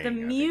that's playing. The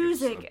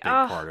music, I think it's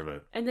a big part of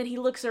it. And then he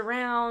looks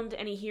around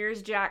and he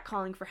hears Jack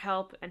calling for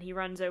help, and he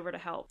runs over to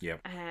help.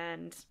 Yep.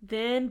 And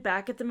then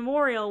back at the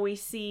memorial, we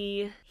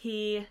see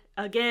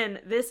again,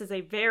 this is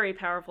a very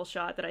powerful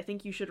shot that I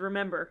think you should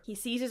remember. He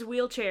sees his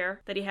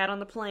wheelchair that he had on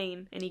the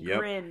plane, and he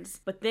grins.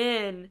 But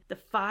then the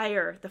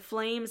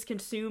flames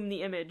consume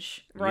the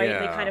image, right? Yeah.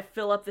 They kind of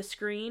fill up the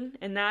screen,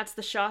 and that's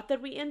the shot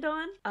that we end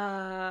on.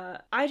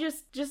 I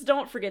just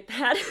don't forget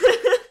that.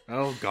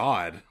 Oh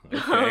God.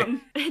 Okay.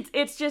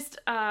 It's just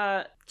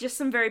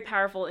some very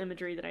powerful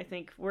imagery that I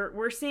think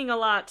we're seeing a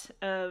lot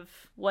of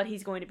what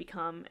he's going to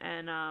become,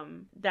 and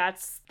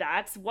that's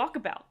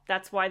Walkabout.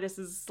 That's why this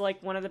is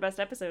like one of the best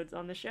episodes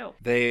on the show.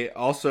 They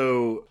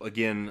also,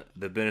 again,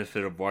 the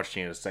benefit of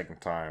watching it a second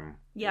time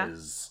Yeah.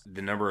 is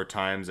the number of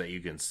times that you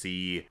can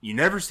see. You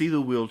never see the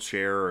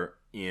wheelchair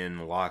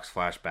in Locke's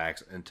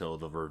flashbacks until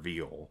the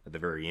reveal at the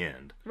very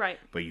end. Right.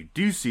 But you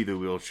do see the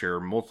wheelchair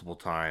multiple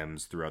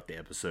times throughout the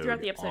episode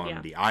on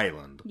yeah. the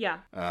island. Yeah.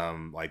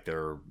 Like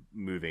they're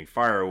moving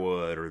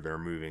firewood or they're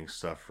moving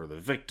stuff for the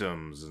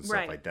victims and stuff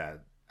Right. like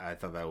that. I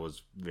thought that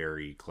was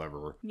very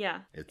clever.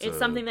 Yeah. It's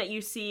something that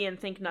you see and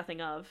think nothing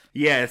of.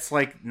 Yeah, it's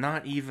like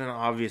not even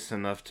obvious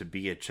enough to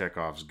be a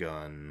Chekhov's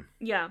gun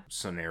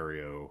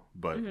scenario,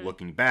 but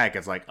looking back,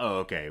 it's like, oh,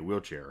 okay,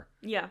 wheelchair.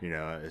 Yeah. You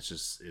know, it's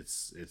just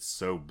it's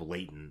so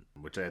blatant,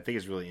 which I think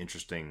is really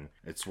interesting.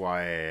 It's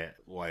why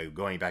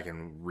going back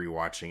and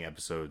rewatching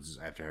episodes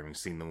after having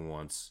seen them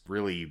once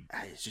really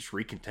it just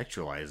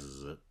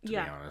recontextualizes it, to be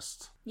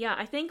honest. Yeah,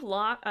 I think oh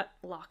my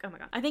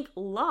god. I think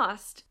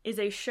Lost is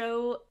a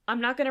show.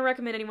 I'm not going to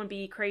recommend anyone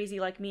be crazy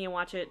like me and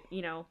watch it,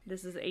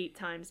 this is 8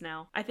 times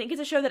now. I think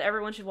it's a show that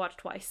everyone should watch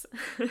twice.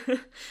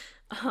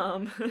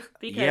 Because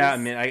yeah, I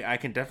mean, I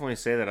can definitely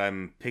say that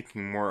I'm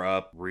picking more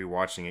up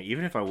rewatching it.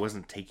 Even if I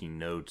wasn't taking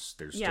notes,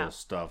 there's still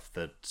stuff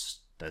that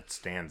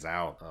stands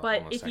out.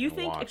 But if you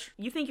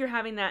think you're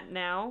having that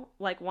now,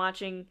 like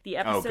watching the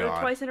episode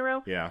twice in a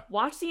row,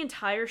 watch the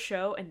entire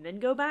show and then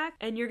go back,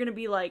 and you're gonna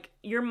be like,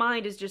 your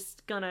mind is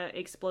just gonna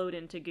explode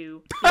into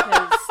goo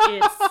because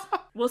it's.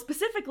 Well,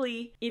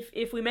 specifically,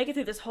 if we make it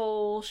through this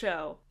whole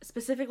show,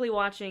 specifically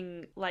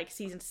watching like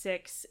season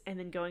 6 and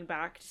then going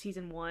back to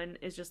season 1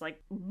 is just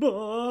like,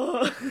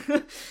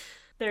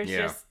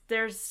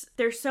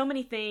 there's so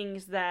many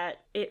things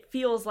that it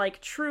feels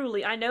like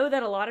truly. I know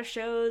that a lot of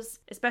shows,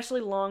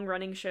 especially long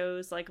running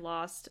shows like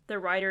Lost, the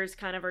writers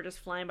kind of are just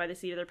flying by the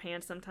seat of their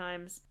pants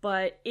sometimes,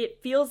 but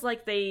it feels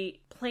like they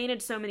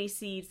planted so many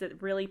seeds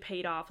that really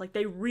paid off. Like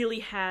they really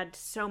had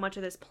so much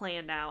of this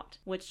planned out,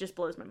 which just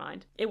blows my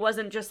mind. It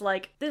wasn't just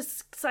like,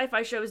 this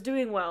sci-fi show is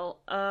doing well,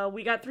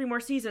 we got 3 more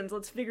seasons,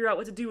 let's figure out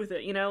what to do with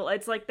it,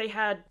 It's like they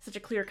had such a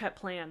clear-cut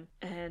plan.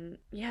 And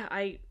yeah,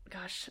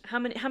 gosh, how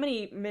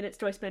many minutes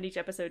do I spend each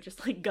episode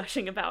just like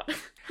gushing about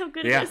how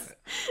good it is?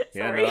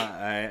 Sorry.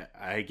 Yeah,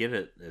 no, I get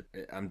it.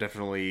 I'm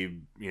definitely,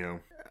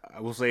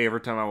 I will say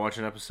every time I watch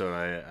an episode,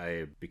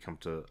 I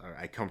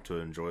come to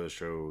enjoy the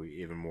show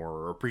even more,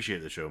 or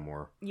appreciate the show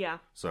more. Yeah.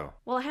 So.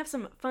 Well, I have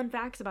some fun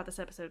facts about this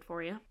episode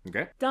for you.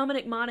 Okay.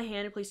 Dominic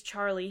Monaghan, who plays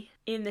Charlie,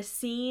 in the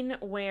scene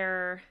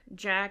where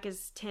Jack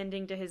is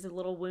tending to his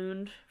little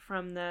wound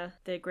from the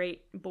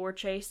great boar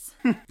chase,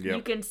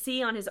 you can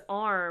see on his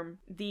arm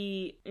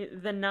the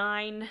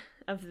 9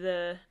 of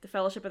the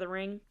Fellowship of the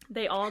Ring.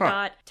 They all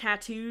got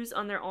tattoos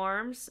on their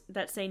arms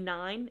that say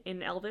 9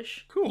 in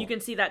Elvish. Cool. You can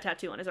see that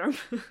tattoo on his arm.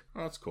 Oh,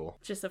 that's cool.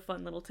 Just a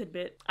fun little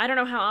tidbit. I don't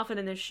know how often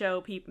in this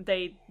show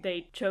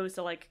they chose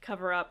to like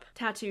cover up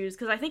tattoos,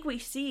 because I think we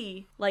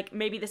see like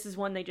maybe this is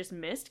one they just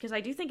missed, because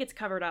I do think it's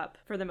covered up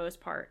for the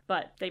most part,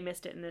 but they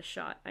missed it in this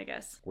shot, I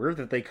guess. Weird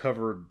that they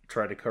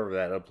tried to cover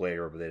that up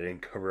later, but they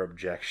didn't cover up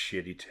Jack's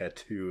shitty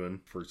tattoo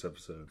in first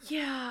episode.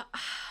 Yeah.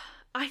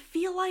 I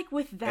feel like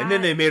with that... And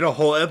then they made a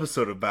whole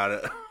episode about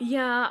it.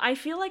 Yeah, I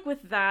feel like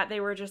with that, they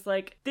were just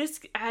like,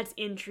 this adds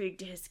intrigue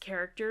to his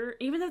character,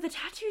 even though the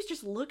tattoos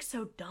just look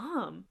so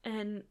dumb.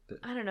 And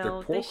I don't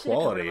know, they should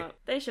have covered them up.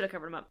 They should have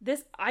covered them up.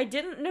 I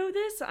didn't know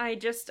this. I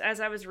just, as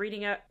I was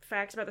reading up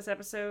facts about this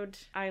episode,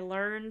 I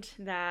learned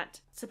that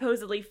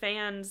supposedly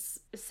fans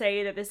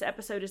say that this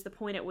episode is the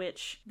point at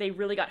which they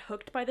really got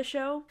hooked by the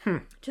show,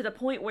 to the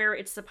point where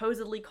it's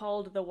supposedly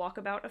called the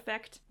Walkabout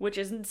effect, which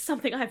isn't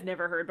something I've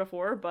never heard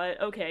before,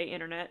 but okay,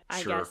 internet,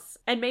 I guess.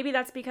 And maybe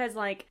that's because,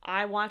 like,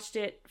 I watched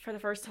it for the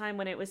first time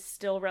when it was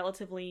still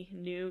relatively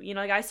new.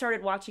 Like, I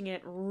started watching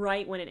it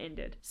right when it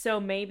ended. So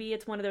maybe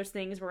it's one of those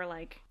things where,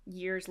 like,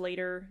 years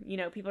later,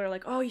 people are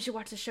like, oh, you should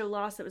watch the show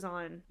Lost that was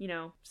on,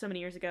 so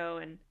many years ago,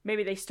 and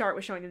maybe they start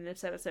with showing them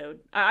this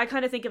episode. I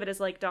kind of think of it as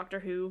like Doctor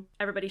Who.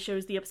 Everybody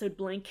shows the episode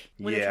Blink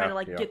when they're trying to,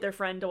 like, get their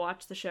friend to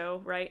watch the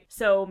show, right?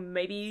 So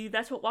maybe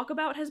that's what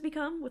Walkabout has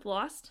become with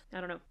Lost. I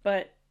don't know.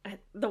 But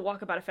the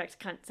walkabout effect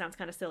sounds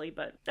kind of silly,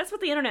 but that's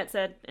what the internet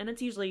said, and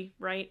it's usually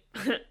right.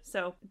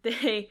 So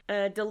the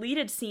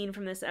deleted scene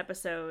from this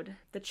episode,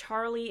 the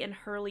Charlie and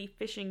Hurley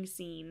fishing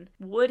scene,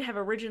 would have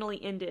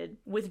originally ended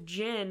with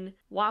Jin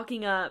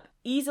walking up,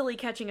 easily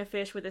catching a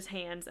fish with his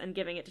hands and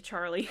giving it to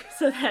Charlie,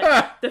 so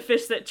that the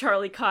fish that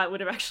Charlie caught would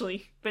have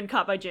actually been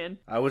caught by Jin.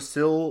 I would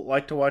still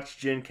like to watch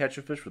Jin catch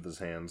a fish with his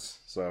hands,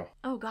 so.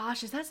 Oh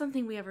gosh, is that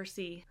something we ever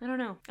see? I don't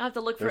know. I'll have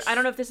to look for... I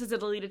don't know if this is a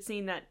deleted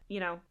scene that,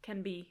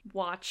 can be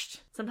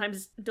watched.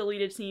 Sometimes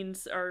deleted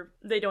scenes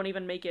they don't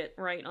even make it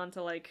right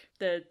onto, like,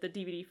 the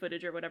DVD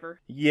footage or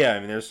whatever. Yeah, I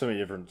mean, there's so many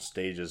different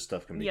stages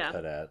stuff can be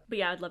cut at. But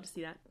yeah, I'd love to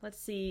see that. Let's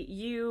see.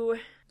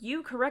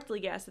 You correctly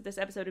guessed that this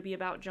episode would be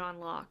about John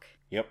Locke.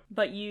 Yep.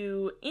 But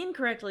you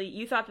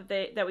thought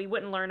that we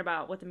wouldn't learn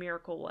about what the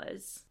miracle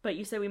was. But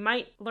you said we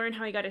might learn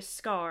how he got his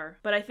scar.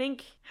 But I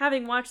think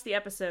having watched the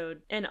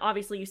episode, and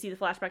obviously you see the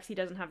flashbacks, he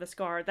doesn't have the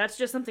scar. That's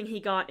just something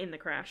he got in the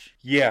crash.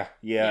 Yeah.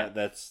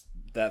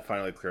 That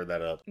finally cleared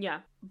that up.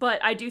 Yeah.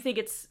 But I do think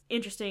it's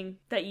interesting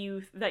that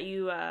you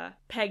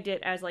pegged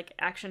it as like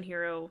action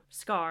hero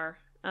scar.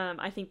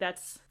 I think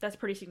that's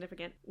pretty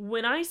significant.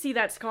 When I see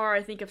that scar,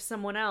 I think of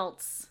someone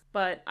else,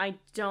 but I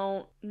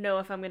don't know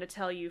if I'm going to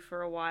tell you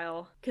for a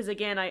while. Because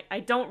again, I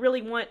don't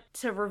really want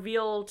to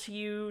reveal to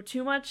you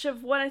too much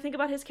of what I think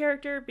about his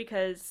character,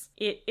 because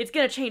it's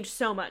going to change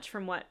so much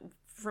from what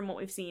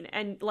we've seen.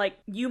 And like,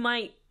 you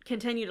might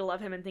continue to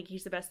love him and think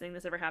he's the best thing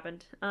that's ever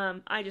happened.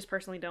 I just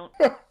personally don't.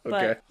 Okay.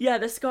 But yeah,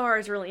 the scar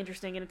is really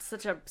interesting, and it's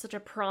such a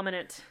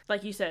prominent,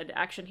 like you said,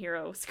 action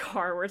hero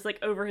scar, where it's like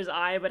over his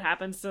eye, but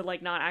happens to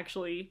like not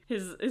actually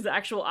his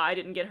actual eye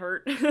didn't get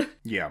hurt.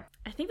 Yeah.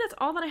 I think that's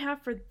all that I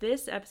have for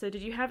this episode.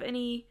 Did you have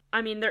any?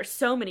 I mean, there's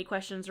so many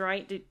questions,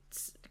 right?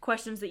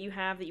 Questions that you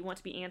have that you want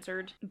to be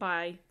answered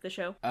by the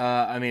show?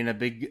 I mean, a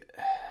big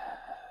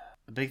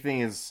thing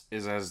is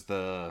as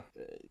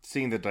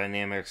seeing the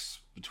dynamics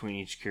between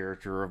each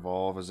character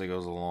evolve as it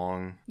goes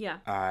along. Yeah.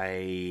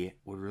 I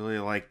would really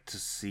like to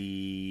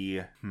see...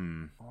 what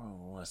do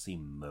I want to see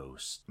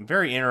most? I'm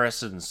very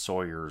interested in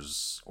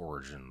Sawyer's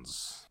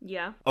origins.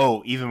 Yeah.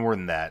 Oh, even more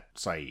than that,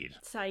 Saeed.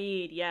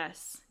 Saeed,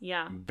 yes.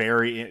 Yeah.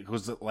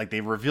 Because like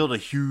they revealed a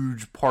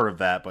huge part of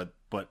that, but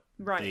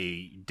right.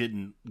 They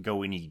didn't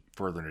go any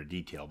further into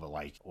detail, but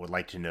like would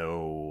like to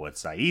know what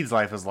Saeed's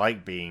life is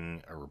like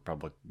being a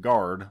Republic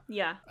guard.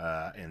 Yeah.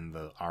 In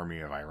the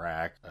army of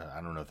Iraq.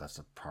 I don't know if that's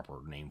the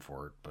proper name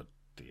for it, but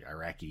the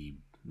Iraqi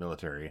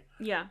military.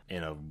 Yeah.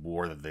 In a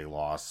war that they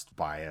lost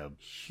by a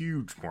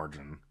huge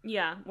margin.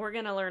 Yeah, we're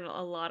gonna learn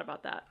a lot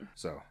about that.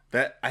 So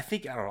that, I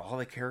think out of all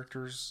the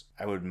characters,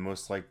 I would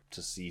most like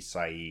to see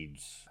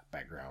Saeed's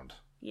background.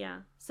 Yeah.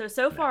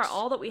 So far,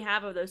 all that we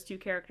have of those two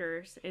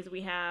characters is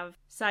we have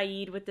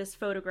Saeed with this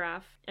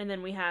photograph, and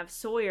then we have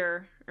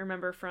Sawyer.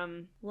 Remember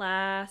from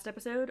last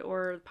episode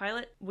or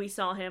pilot, we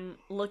saw him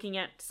looking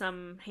at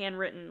some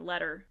handwritten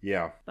letter.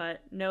 Yeah.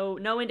 But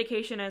no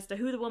indication as to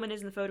who the woman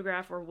is in the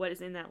photograph or what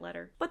is in that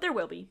letter. But there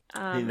will be.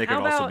 There could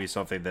also be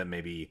something that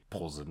maybe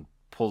pulls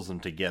them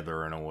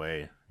together in a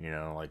way,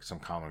 like some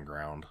common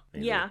ground.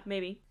 Maybe. Yeah,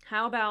 maybe.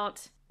 How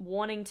about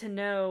wanting to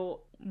know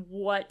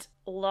what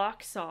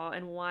Locke saw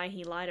and why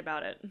he lied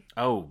about it?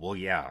 Oh, well,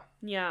 yeah.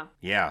 Yeah.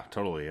 Yeah,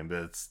 totally. And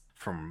it's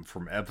from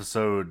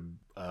episode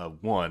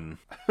 1.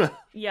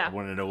 Yeah. I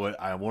want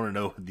to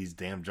know what these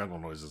damn jungle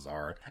noises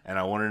are, and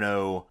I want to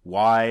know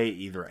why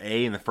either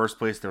A, in the first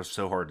place they're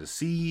so hard to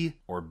see,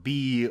 or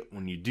B,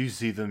 when you do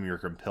see them you're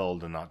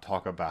compelled to not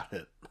talk about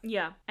it.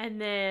 Yeah.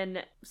 And then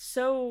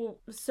so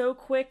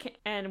quick,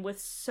 and with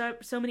so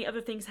many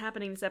other things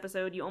happening this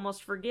episode, you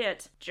almost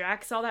forget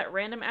Jack saw that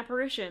random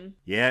apparition.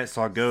 Yeah, it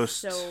saw ghosts.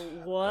 So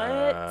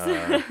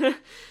what?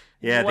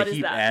 Yeah, what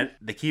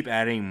they keep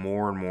adding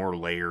more and more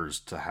layers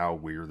to how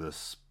weird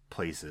this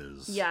place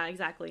is. Yeah,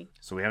 exactly.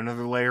 So we have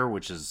another layer,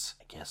 which is,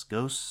 I guess,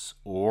 ghosts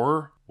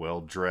or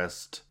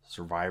well-dressed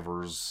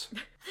survivors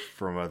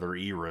from other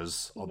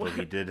eras. Although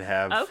he did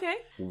have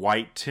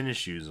white tennis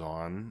shoes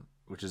on,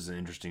 which is an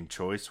interesting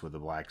choice with a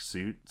black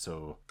suit.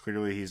 So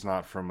clearly he's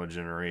not from a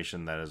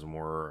generation that is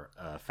more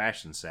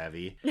fashion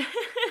savvy.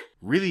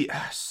 Really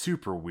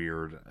super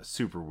weird.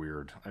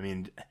 I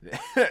mean,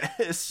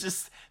 it's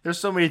just, there's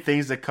so many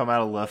things that come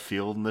out of left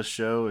field in this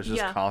show. It's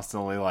just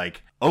constantly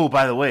like, oh,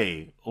 by the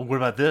way, what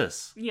about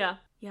this? Yeah.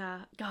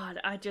 Yeah,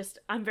 God,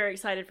 I'm very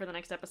excited for the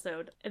next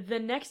episode. The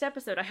next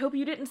episode, I hope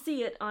you didn't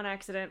see it on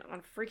accident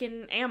on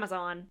freaking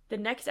Amazon. The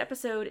next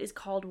episode is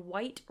called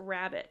White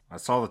Rabbit. I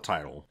saw the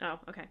title. Oh,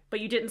 okay. But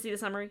you didn't see the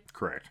summary?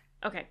 Correct.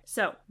 Okay,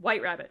 so,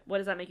 White Rabbit, what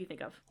does that make you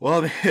think of?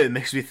 Well, it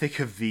makes me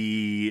think of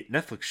the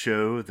Netflix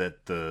show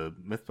that the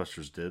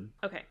Mythbusters did.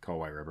 Okay.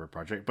 Called White Rabbit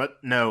Project. But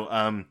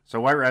no,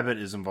 so White Rabbit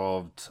is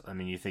involved, I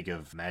mean, you think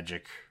of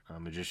magic.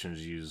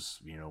 Magicians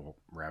use,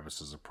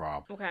 rabbits as a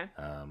prop. Okay.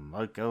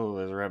 Like, oh,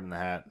 there's a rabbit in the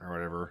hat or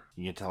whatever.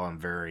 You can tell I'm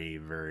very,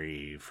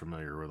 very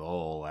familiar with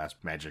all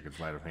magic and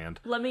sleight of hand.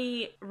 Let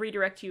me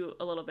redirect you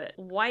a little bit.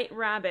 White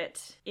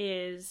Rabbit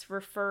is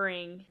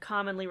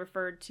commonly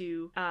referred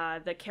to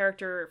the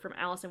character from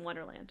Alice in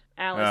Wonderland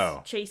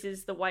Alice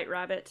chases the white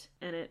rabbit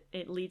and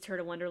it leads her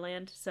to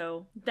Wonderland.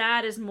 So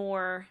that is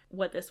more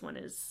what this one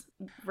is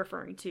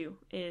referring to,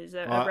 is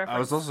a reference.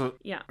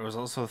 I was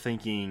also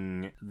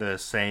thinking the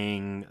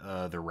saying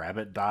the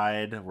rabbit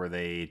died, where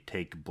they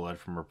take blood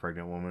from a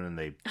pregnant woman and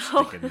they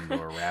stick it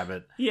into a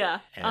rabbit. Yeah.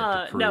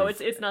 No,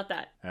 it's not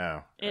that.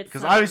 Oh.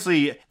 Because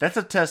obviously that's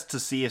a test to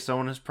see if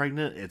someone is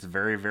pregnant. It's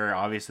very, very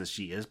obvious that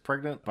she is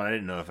pregnant, but I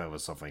didn't know if that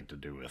was something to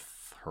do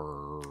with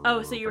her.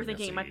 Oh, so you were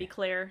thinking it might be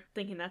Claire,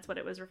 thinking that's what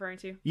it was referring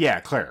to? Yeah,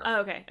 Claire.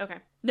 Oh, okay.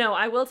 No,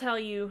 I will tell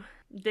you,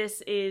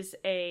 this is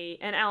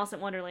an Alice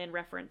in Wonderland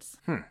reference.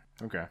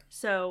 Okay.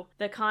 So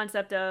the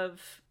concept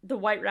of the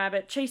white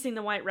rabbit, chasing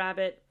the white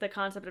rabbit, the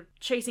concept of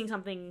chasing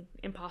something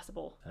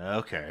impossible.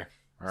 Okay.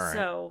 All right.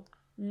 So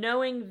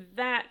knowing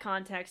that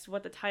context,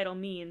 what the title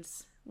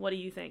means, what do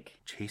you think?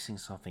 Chasing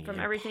something from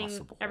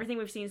impossible. everything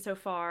we've seen so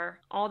far,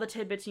 all the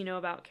tidbits you know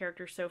about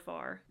characters so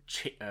far.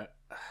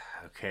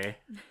 Okay.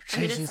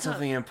 Chasing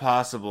something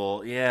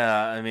impossible.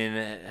 Yeah, I mean,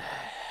 it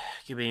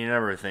could be a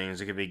number of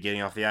things. It could be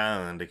getting off the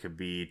island. It could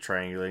be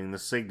triangulating the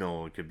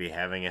signal. It could be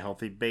having a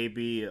healthy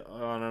baby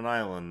on an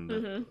island.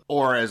 Mm-hmm.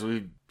 Or, as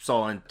we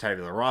saw in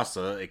Tabula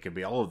Rasa, it could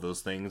be all of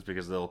those things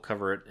because they'll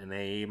cover it in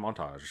a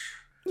montage.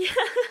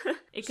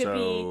 It could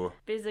be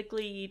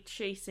physically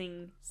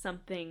chasing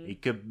something.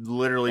 It could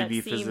literally be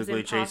impossible.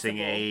 physically chasing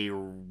a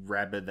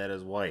rabbit that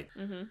is white.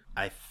 Mm-hmm.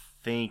 I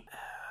think...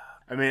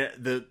 I mean,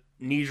 the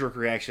knee-jerk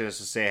reaction is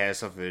to say it has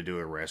something to do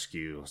with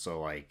rescue.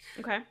 So, like,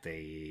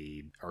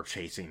 they are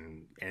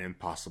chasing an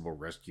impossible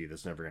rescue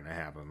that's never going to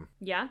happen.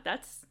 Yeah,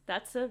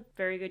 that's a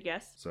very good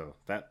guess. So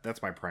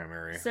that's my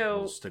primary. So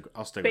I'll stick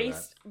with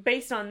that.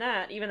 Based on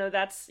that, even though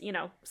that's,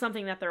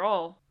 something that they're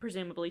all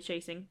presumably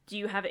chasing, do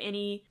you have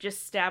any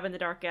just stab in the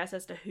dark guess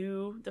as to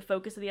who the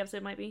focus of the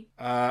episode might be?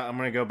 I'm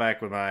going to go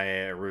back with my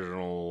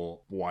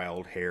original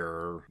wild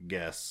hair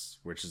guess,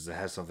 which is it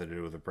has something to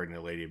do with the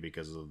pregnant lady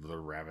because of the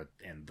rabbit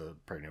and the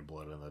pregnant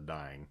blood and the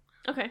dying.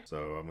 Okay. So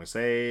I'm going to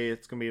say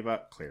it's going to be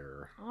about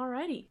Claire.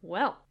 Alrighty.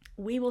 Well,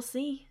 we will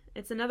see.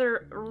 It's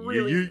another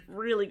really,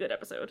 really good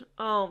episode.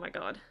 Oh my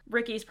god.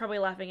 Ricky's probably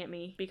laughing at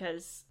me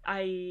because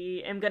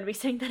I am going to be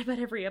saying that about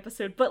every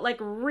episode, but like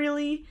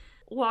really,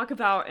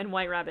 Walkabout and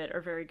White Rabbit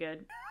are very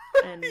good.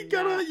 And you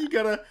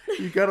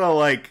gotta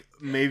like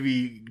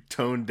maybe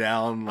tone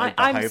down like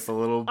the hype a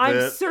little bit.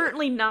 I'm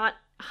certainly not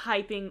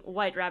hyping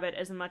White Rabbit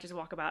as much as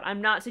Walkabout.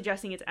 I'm not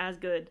suggesting it's as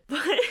good,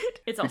 but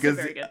it's also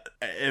very good.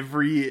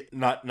 Every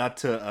not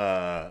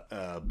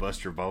to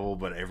bust your bubble,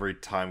 but every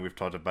time we've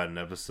talked about an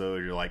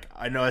episode, you're like,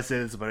 I know I say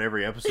this about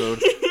every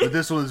episode, but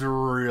this one's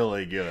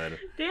really good.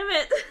 Damn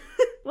it.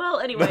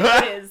 Well, anyway,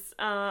 it is.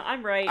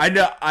 I'm right. I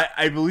know.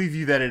 I believe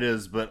you that it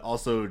is, but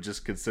also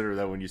just consider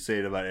that when you say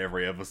it about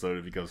every episode,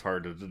 it becomes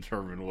hard to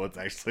determine what's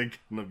actually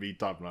going to be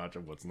top notch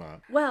and what's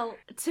not. Well,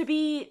 to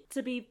be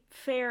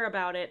fair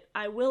about it,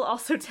 I will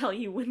also tell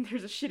you when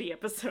there's a shitty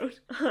episode,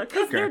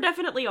 because there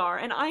definitely are,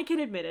 and I can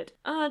admit it.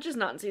 Just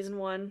not in season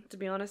 1, to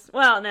be honest.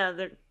 Well, no,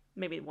 there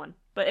maybe 1.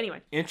 But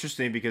anyway.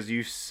 Interesting, because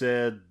you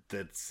said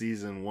that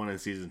season 1 and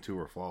season 2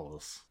 were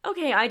flawless.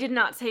 Okay, I did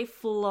not say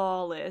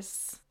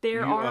flawless.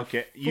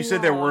 You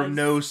said there were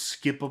no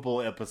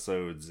skippable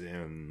episodes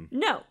in...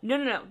 No.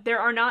 There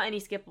are not any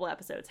skippable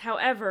episodes.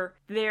 However,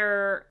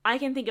 I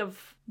can think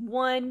of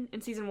 1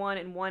 in season 1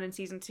 and 1 in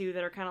season 2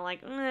 that are kind of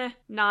like,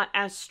 not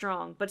as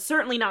strong, but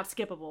certainly not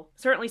skippable.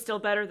 Certainly still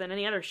better than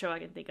any other show I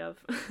can think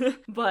of.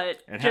 But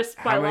just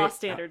by Lost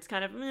standards,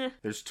 kind of,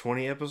 There's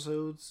 20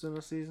 episodes in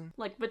a season?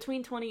 Like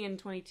between 20 and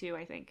 22,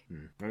 I think.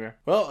 Okay.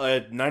 Well,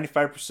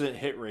 95%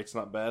 hit rate's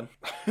not bad.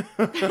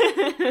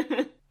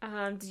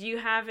 Do you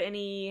have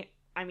any,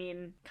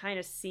 kind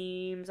of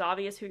seems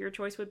obvious who your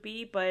choice would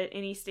be, but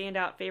any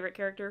standout favorite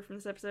character from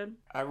this episode?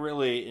 I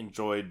really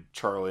enjoyed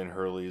Charlie and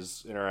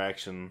Hurley's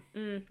interaction.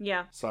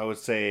 Yeah. So I would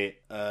say,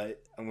 I'm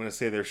going to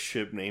say their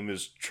ship name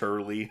is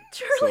Churly.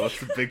 Churly! So I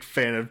was a big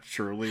fan of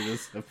Churly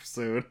this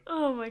episode.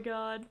 Oh my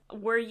god.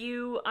 Were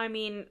you,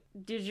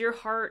 did your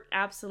heart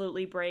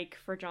absolutely break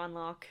for John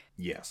Locke?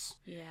 Yes.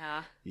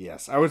 Yeah.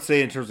 Yes. I would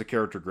say in terms of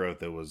character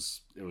growth, it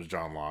was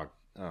John Locke.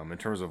 In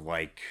terms of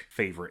like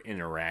favorite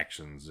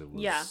interactions, it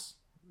was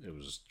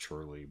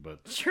Churly,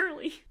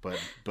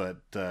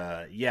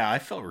 yeah, I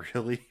felt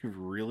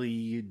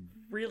really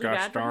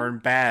gosh darn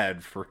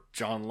bad for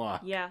John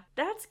Locke. Yeah,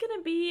 that's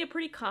gonna be a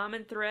pretty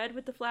common thread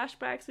with the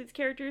flashbacks with these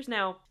characters.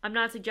 Now, I'm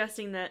not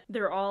suggesting that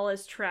they're all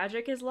as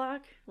tragic as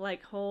Locke,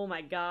 like, oh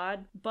my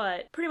god,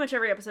 but pretty much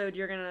every episode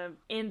you're gonna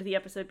end the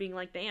episode being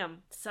like,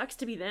 damn, sucks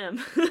to be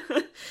them.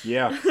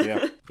 Yeah,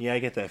 I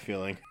get that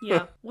feeling.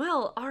 Yeah.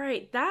 Well,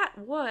 alright, that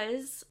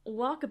was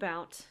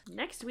Walkabout.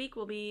 Next week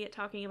we'll be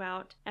talking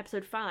about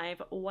episode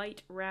 5,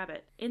 White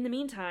Rabbit. In the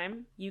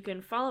meantime, you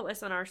can follow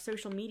us on our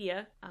social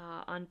media,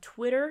 on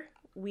Twitter.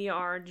 we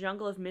are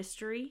Jungle of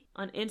Mystery.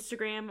 On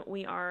Instagram,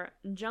 we are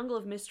Jungle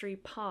of Mystery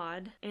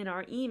Pod, and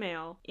our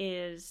email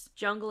is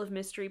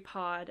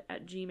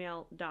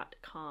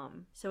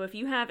jungleofmysterypod@gmail.com. So if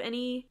you have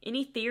any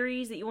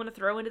theories that you want to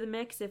throw into the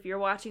mix, if you're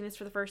watching this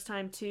for the first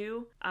time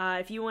too,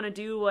 if you want to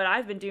do what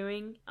I've been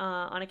doing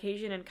on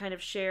occasion and kind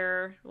of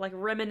share, like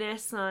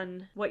reminisce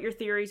on what your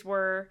theories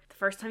were the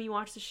first time you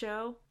watched the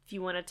show, if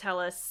you want to tell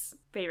us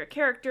favorite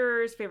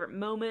characters, favorite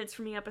moments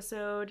from the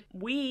episode,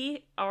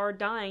 we are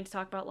dying to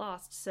talk about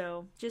Lost,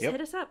 so just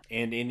hit us up.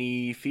 And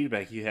any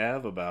feedback you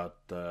have about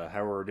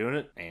how we're doing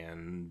it,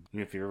 and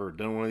if you've ever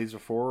done one of these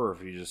before, or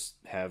if you just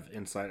have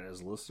insight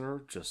as a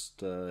listener,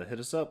 just hit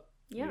us up.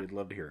 Yeah. We'd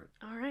love to hear it.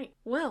 All right.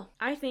 Well,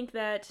 I think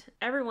that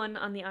everyone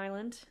on the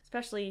island,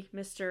 especially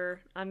Mr.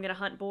 I'm gonna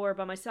hunt boar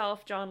by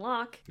myself, John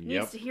Locke,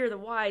 needs to hear the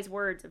wise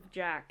words of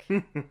Jack.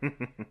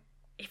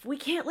 If we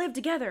can't live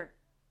together,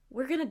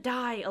 we're gonna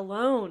die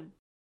alone.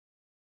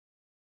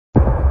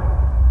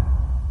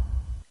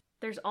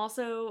 There's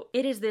also,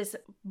 it is this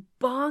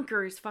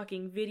bonkers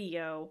fucking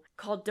video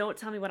called Don't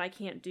Tell Me What I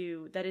Can't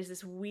Do that is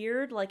this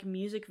weird, like,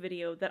 music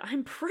video that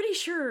I'm pretty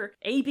sure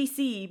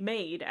ABC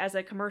made as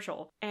a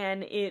commercial.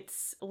 And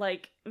it's,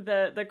 like,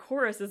 the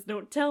chorus is,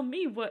 don't tell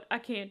me what I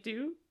can't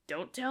do.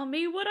 Don't tell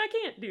me what I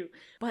can't do.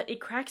 But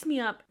it cracks me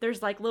up.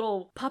 There's, like,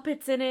 little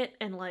puppets in it,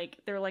 and, like,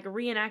 they're, like,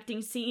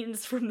 reenacting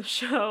scenes from the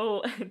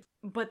show.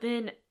 But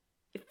then,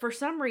 for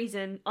some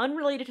reason,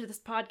 unrelated to this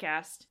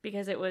podcast,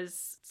 because it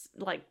was,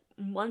 like,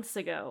 months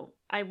ago,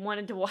 I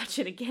wanted to watch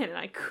it again and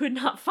I could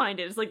not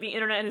find it. It's like the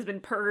internet has been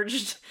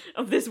purged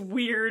of this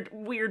weird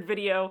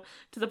video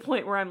to the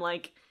point where I'm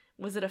like,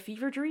 was it a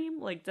fever dream?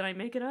 Like, did I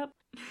make it up?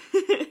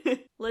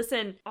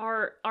 Listen,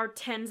 our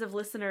tens of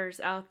listeners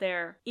out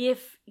there,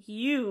 if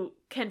you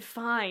can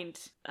find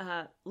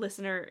a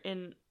listener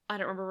in, I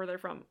don't remember where they're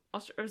from.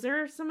 Is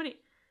there somebody?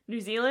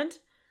 New Zealand?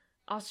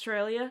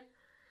 Australia?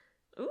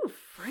 Ooh,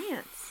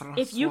 France.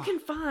 If you can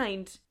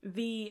find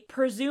the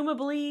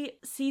presumably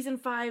season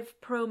 5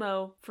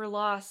 promo for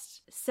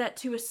Lost set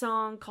to a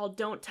song called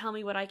Don't Tell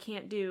Me What I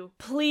Can't Do,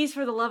 please,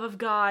 for the love of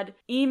God,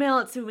 email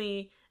it to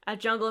me at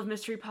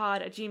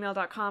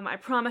jungleofmysterypod@gmail.com. I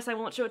promise I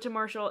won't show it to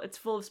Marshall. It's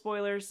full of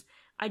spoilers.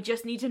 I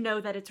just need to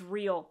know that it's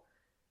real.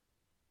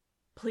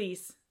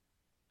 Please.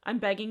 I'm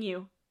begging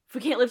you. If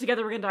we can't live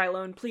together, we're gonna die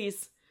alone.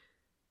 Please.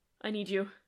 I need you.